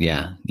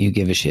 you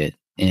give a shit.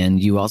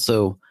 And you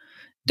also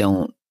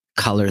don't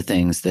color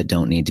things that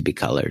don't need to be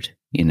colored,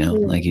 you know,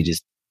 like you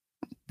just,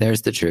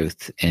 there's the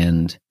truth.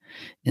 And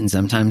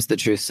sometimes the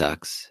truth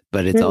sucks,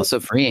 but it's also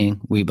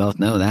freeing. We both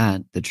know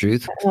that the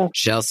truth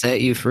shall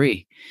set you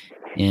free.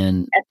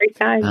 And every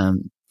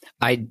time,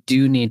 I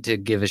do need to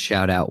give a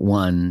shout out,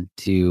 one,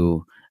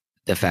 to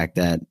the fact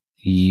that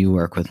you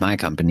work with my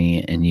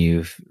company and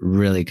you've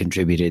really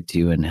contributed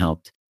to and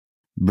helped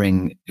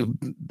bring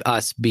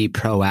us be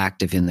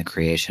proactive in the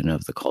creation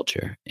of the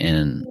culture.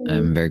 And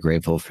I'm very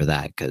grateful for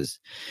that, because,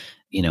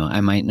 you know,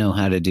 I might know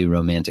how to do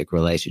romantic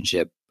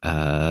relationship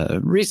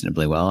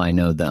reasonably well. I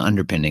know the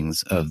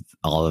underpinnings of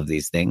all of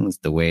these things,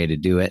 the way to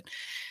do it.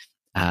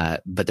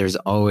 But there's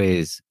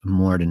always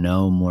more to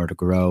know, more to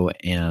grow.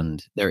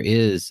 And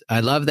I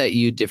love that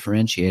you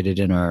differentiated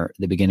in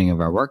the beginning of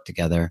our work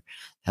together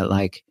that,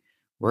 like,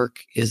 work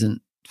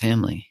isn't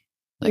family.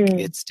 Like,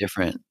 it's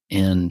different.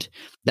 And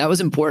that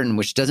was important,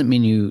 which doesn't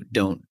mean you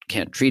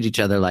can't treat each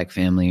other like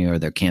family, or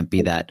there can't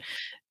be that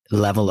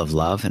level of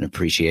love and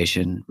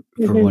appreciation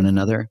for one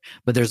another.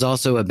 But there's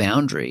also a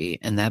boundary,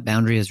 and that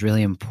boundary is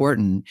really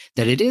important,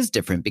 that it is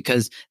different,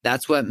 because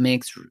that's what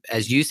makes,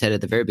 as you said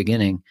at the very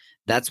beginning,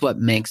 that's what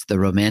makes the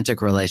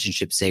romantic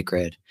relationship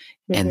sacred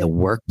and the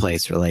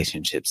workplace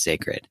relationship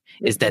sacred,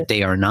 is that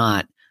they are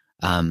not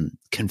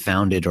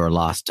confounded or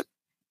lost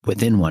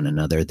within one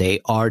another.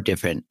 They are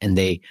different, and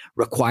they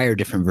require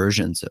different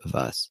versions of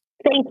us.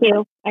 Thank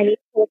you. I need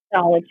to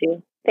acknowledge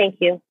you. Thank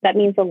you. That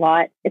means a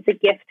lot. It's a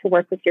gift to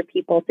work with your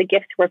people. It's a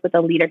gift to work with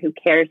a leader who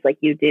cares like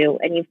you do.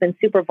 And you've been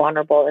super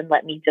vulnerable and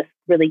let me just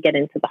really get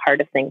into the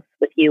heart of things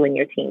with you and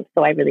your team.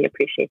 So I really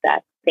appreciate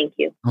that. Thank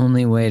you.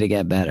 Only way to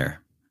get better,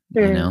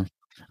 you know,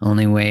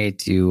 only way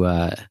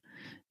to,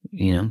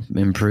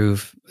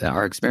 improve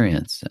our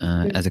experience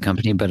as a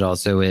company, but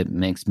also it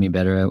makes me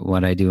better at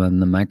what I do on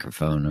the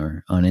microphone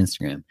or on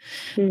Instagram.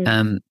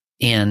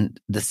 And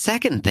the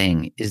second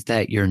thing is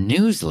that your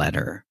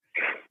newsletter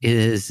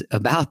is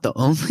about the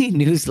only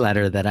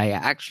newsletter that I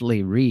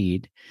actually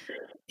read.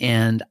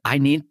 And I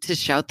need to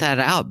shout that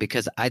out,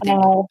 because I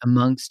think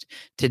amongst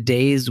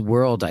today's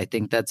world, I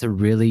think that's a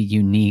really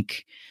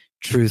unique,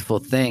 truthful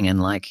thing.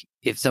 And like,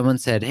 if someone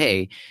said,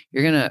 hey,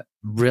 you're going to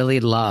really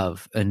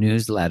love a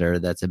newsletter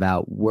that's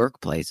about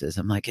workplaces,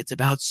 I'm like, it's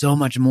about so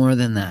much more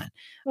than that.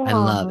 I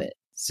love it.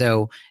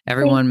 So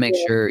everyone make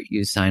sure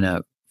you sign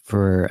up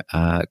for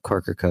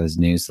Corker Co.'s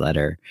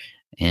newsletter.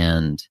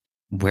 And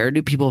where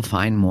do people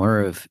find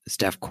more of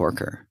Steph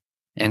Corker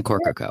and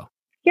Corker Co.?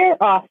 You're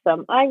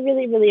awesome. I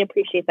really, really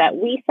appreciate that.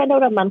 We send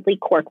out a monthly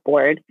cork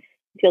board,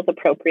 feels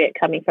appropriate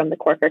coming from the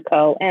Corker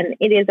Co. And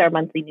it is our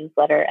monthly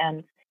newsletter.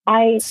 And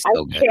I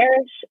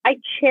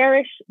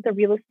cherish the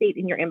real estate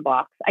in your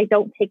inbox. I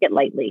don't take it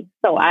lightly.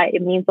 So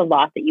it means a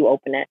lot that you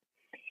open it.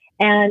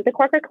 And the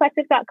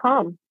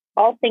CorkerCollective.com.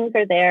 All things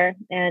are there,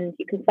 and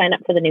you can sign up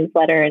for the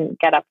newsletter and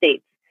get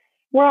updates.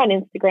 We're on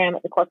Instagram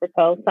at the Corker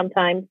Co.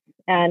 sometimes,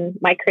 and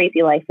my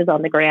crazy life is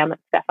on the gram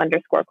at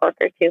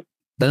Steph_Corker too.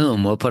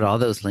 Boom. We'll put all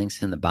those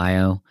links in the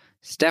bio.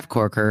 Steph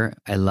Corker,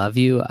 I love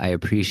you. I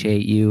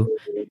appreciate you.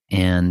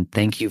 And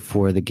thank you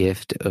for the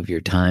gift of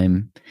your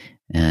time.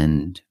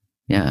 And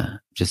yeah,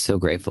 just so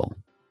grateful.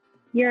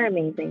 You're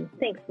amazing.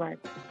 Thanks, Mark.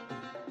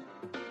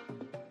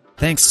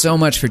 Thanks so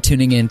much for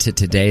tuning in to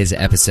today's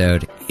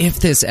episode.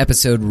 If this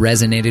episode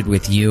resonated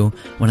with you,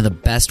 one of the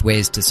best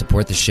ways to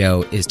support the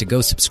show is to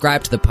go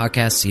subscribe to the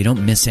podcast so you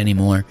don't miss any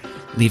more.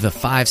 Leave a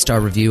 5-star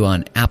review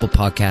on Apple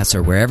Podcasts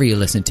or wherever you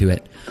listen to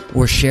it,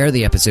 or share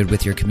the episode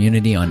with your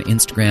community on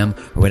Instagram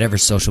or whatever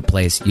social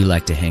place you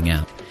like to hang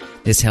out.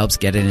 This helps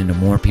get it into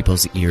more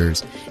people's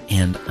ears,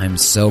 and I'm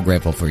so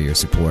grateful for your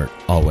support,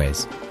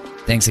 always.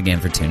 Thanks again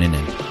for tuning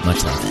in.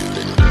 Much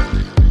love.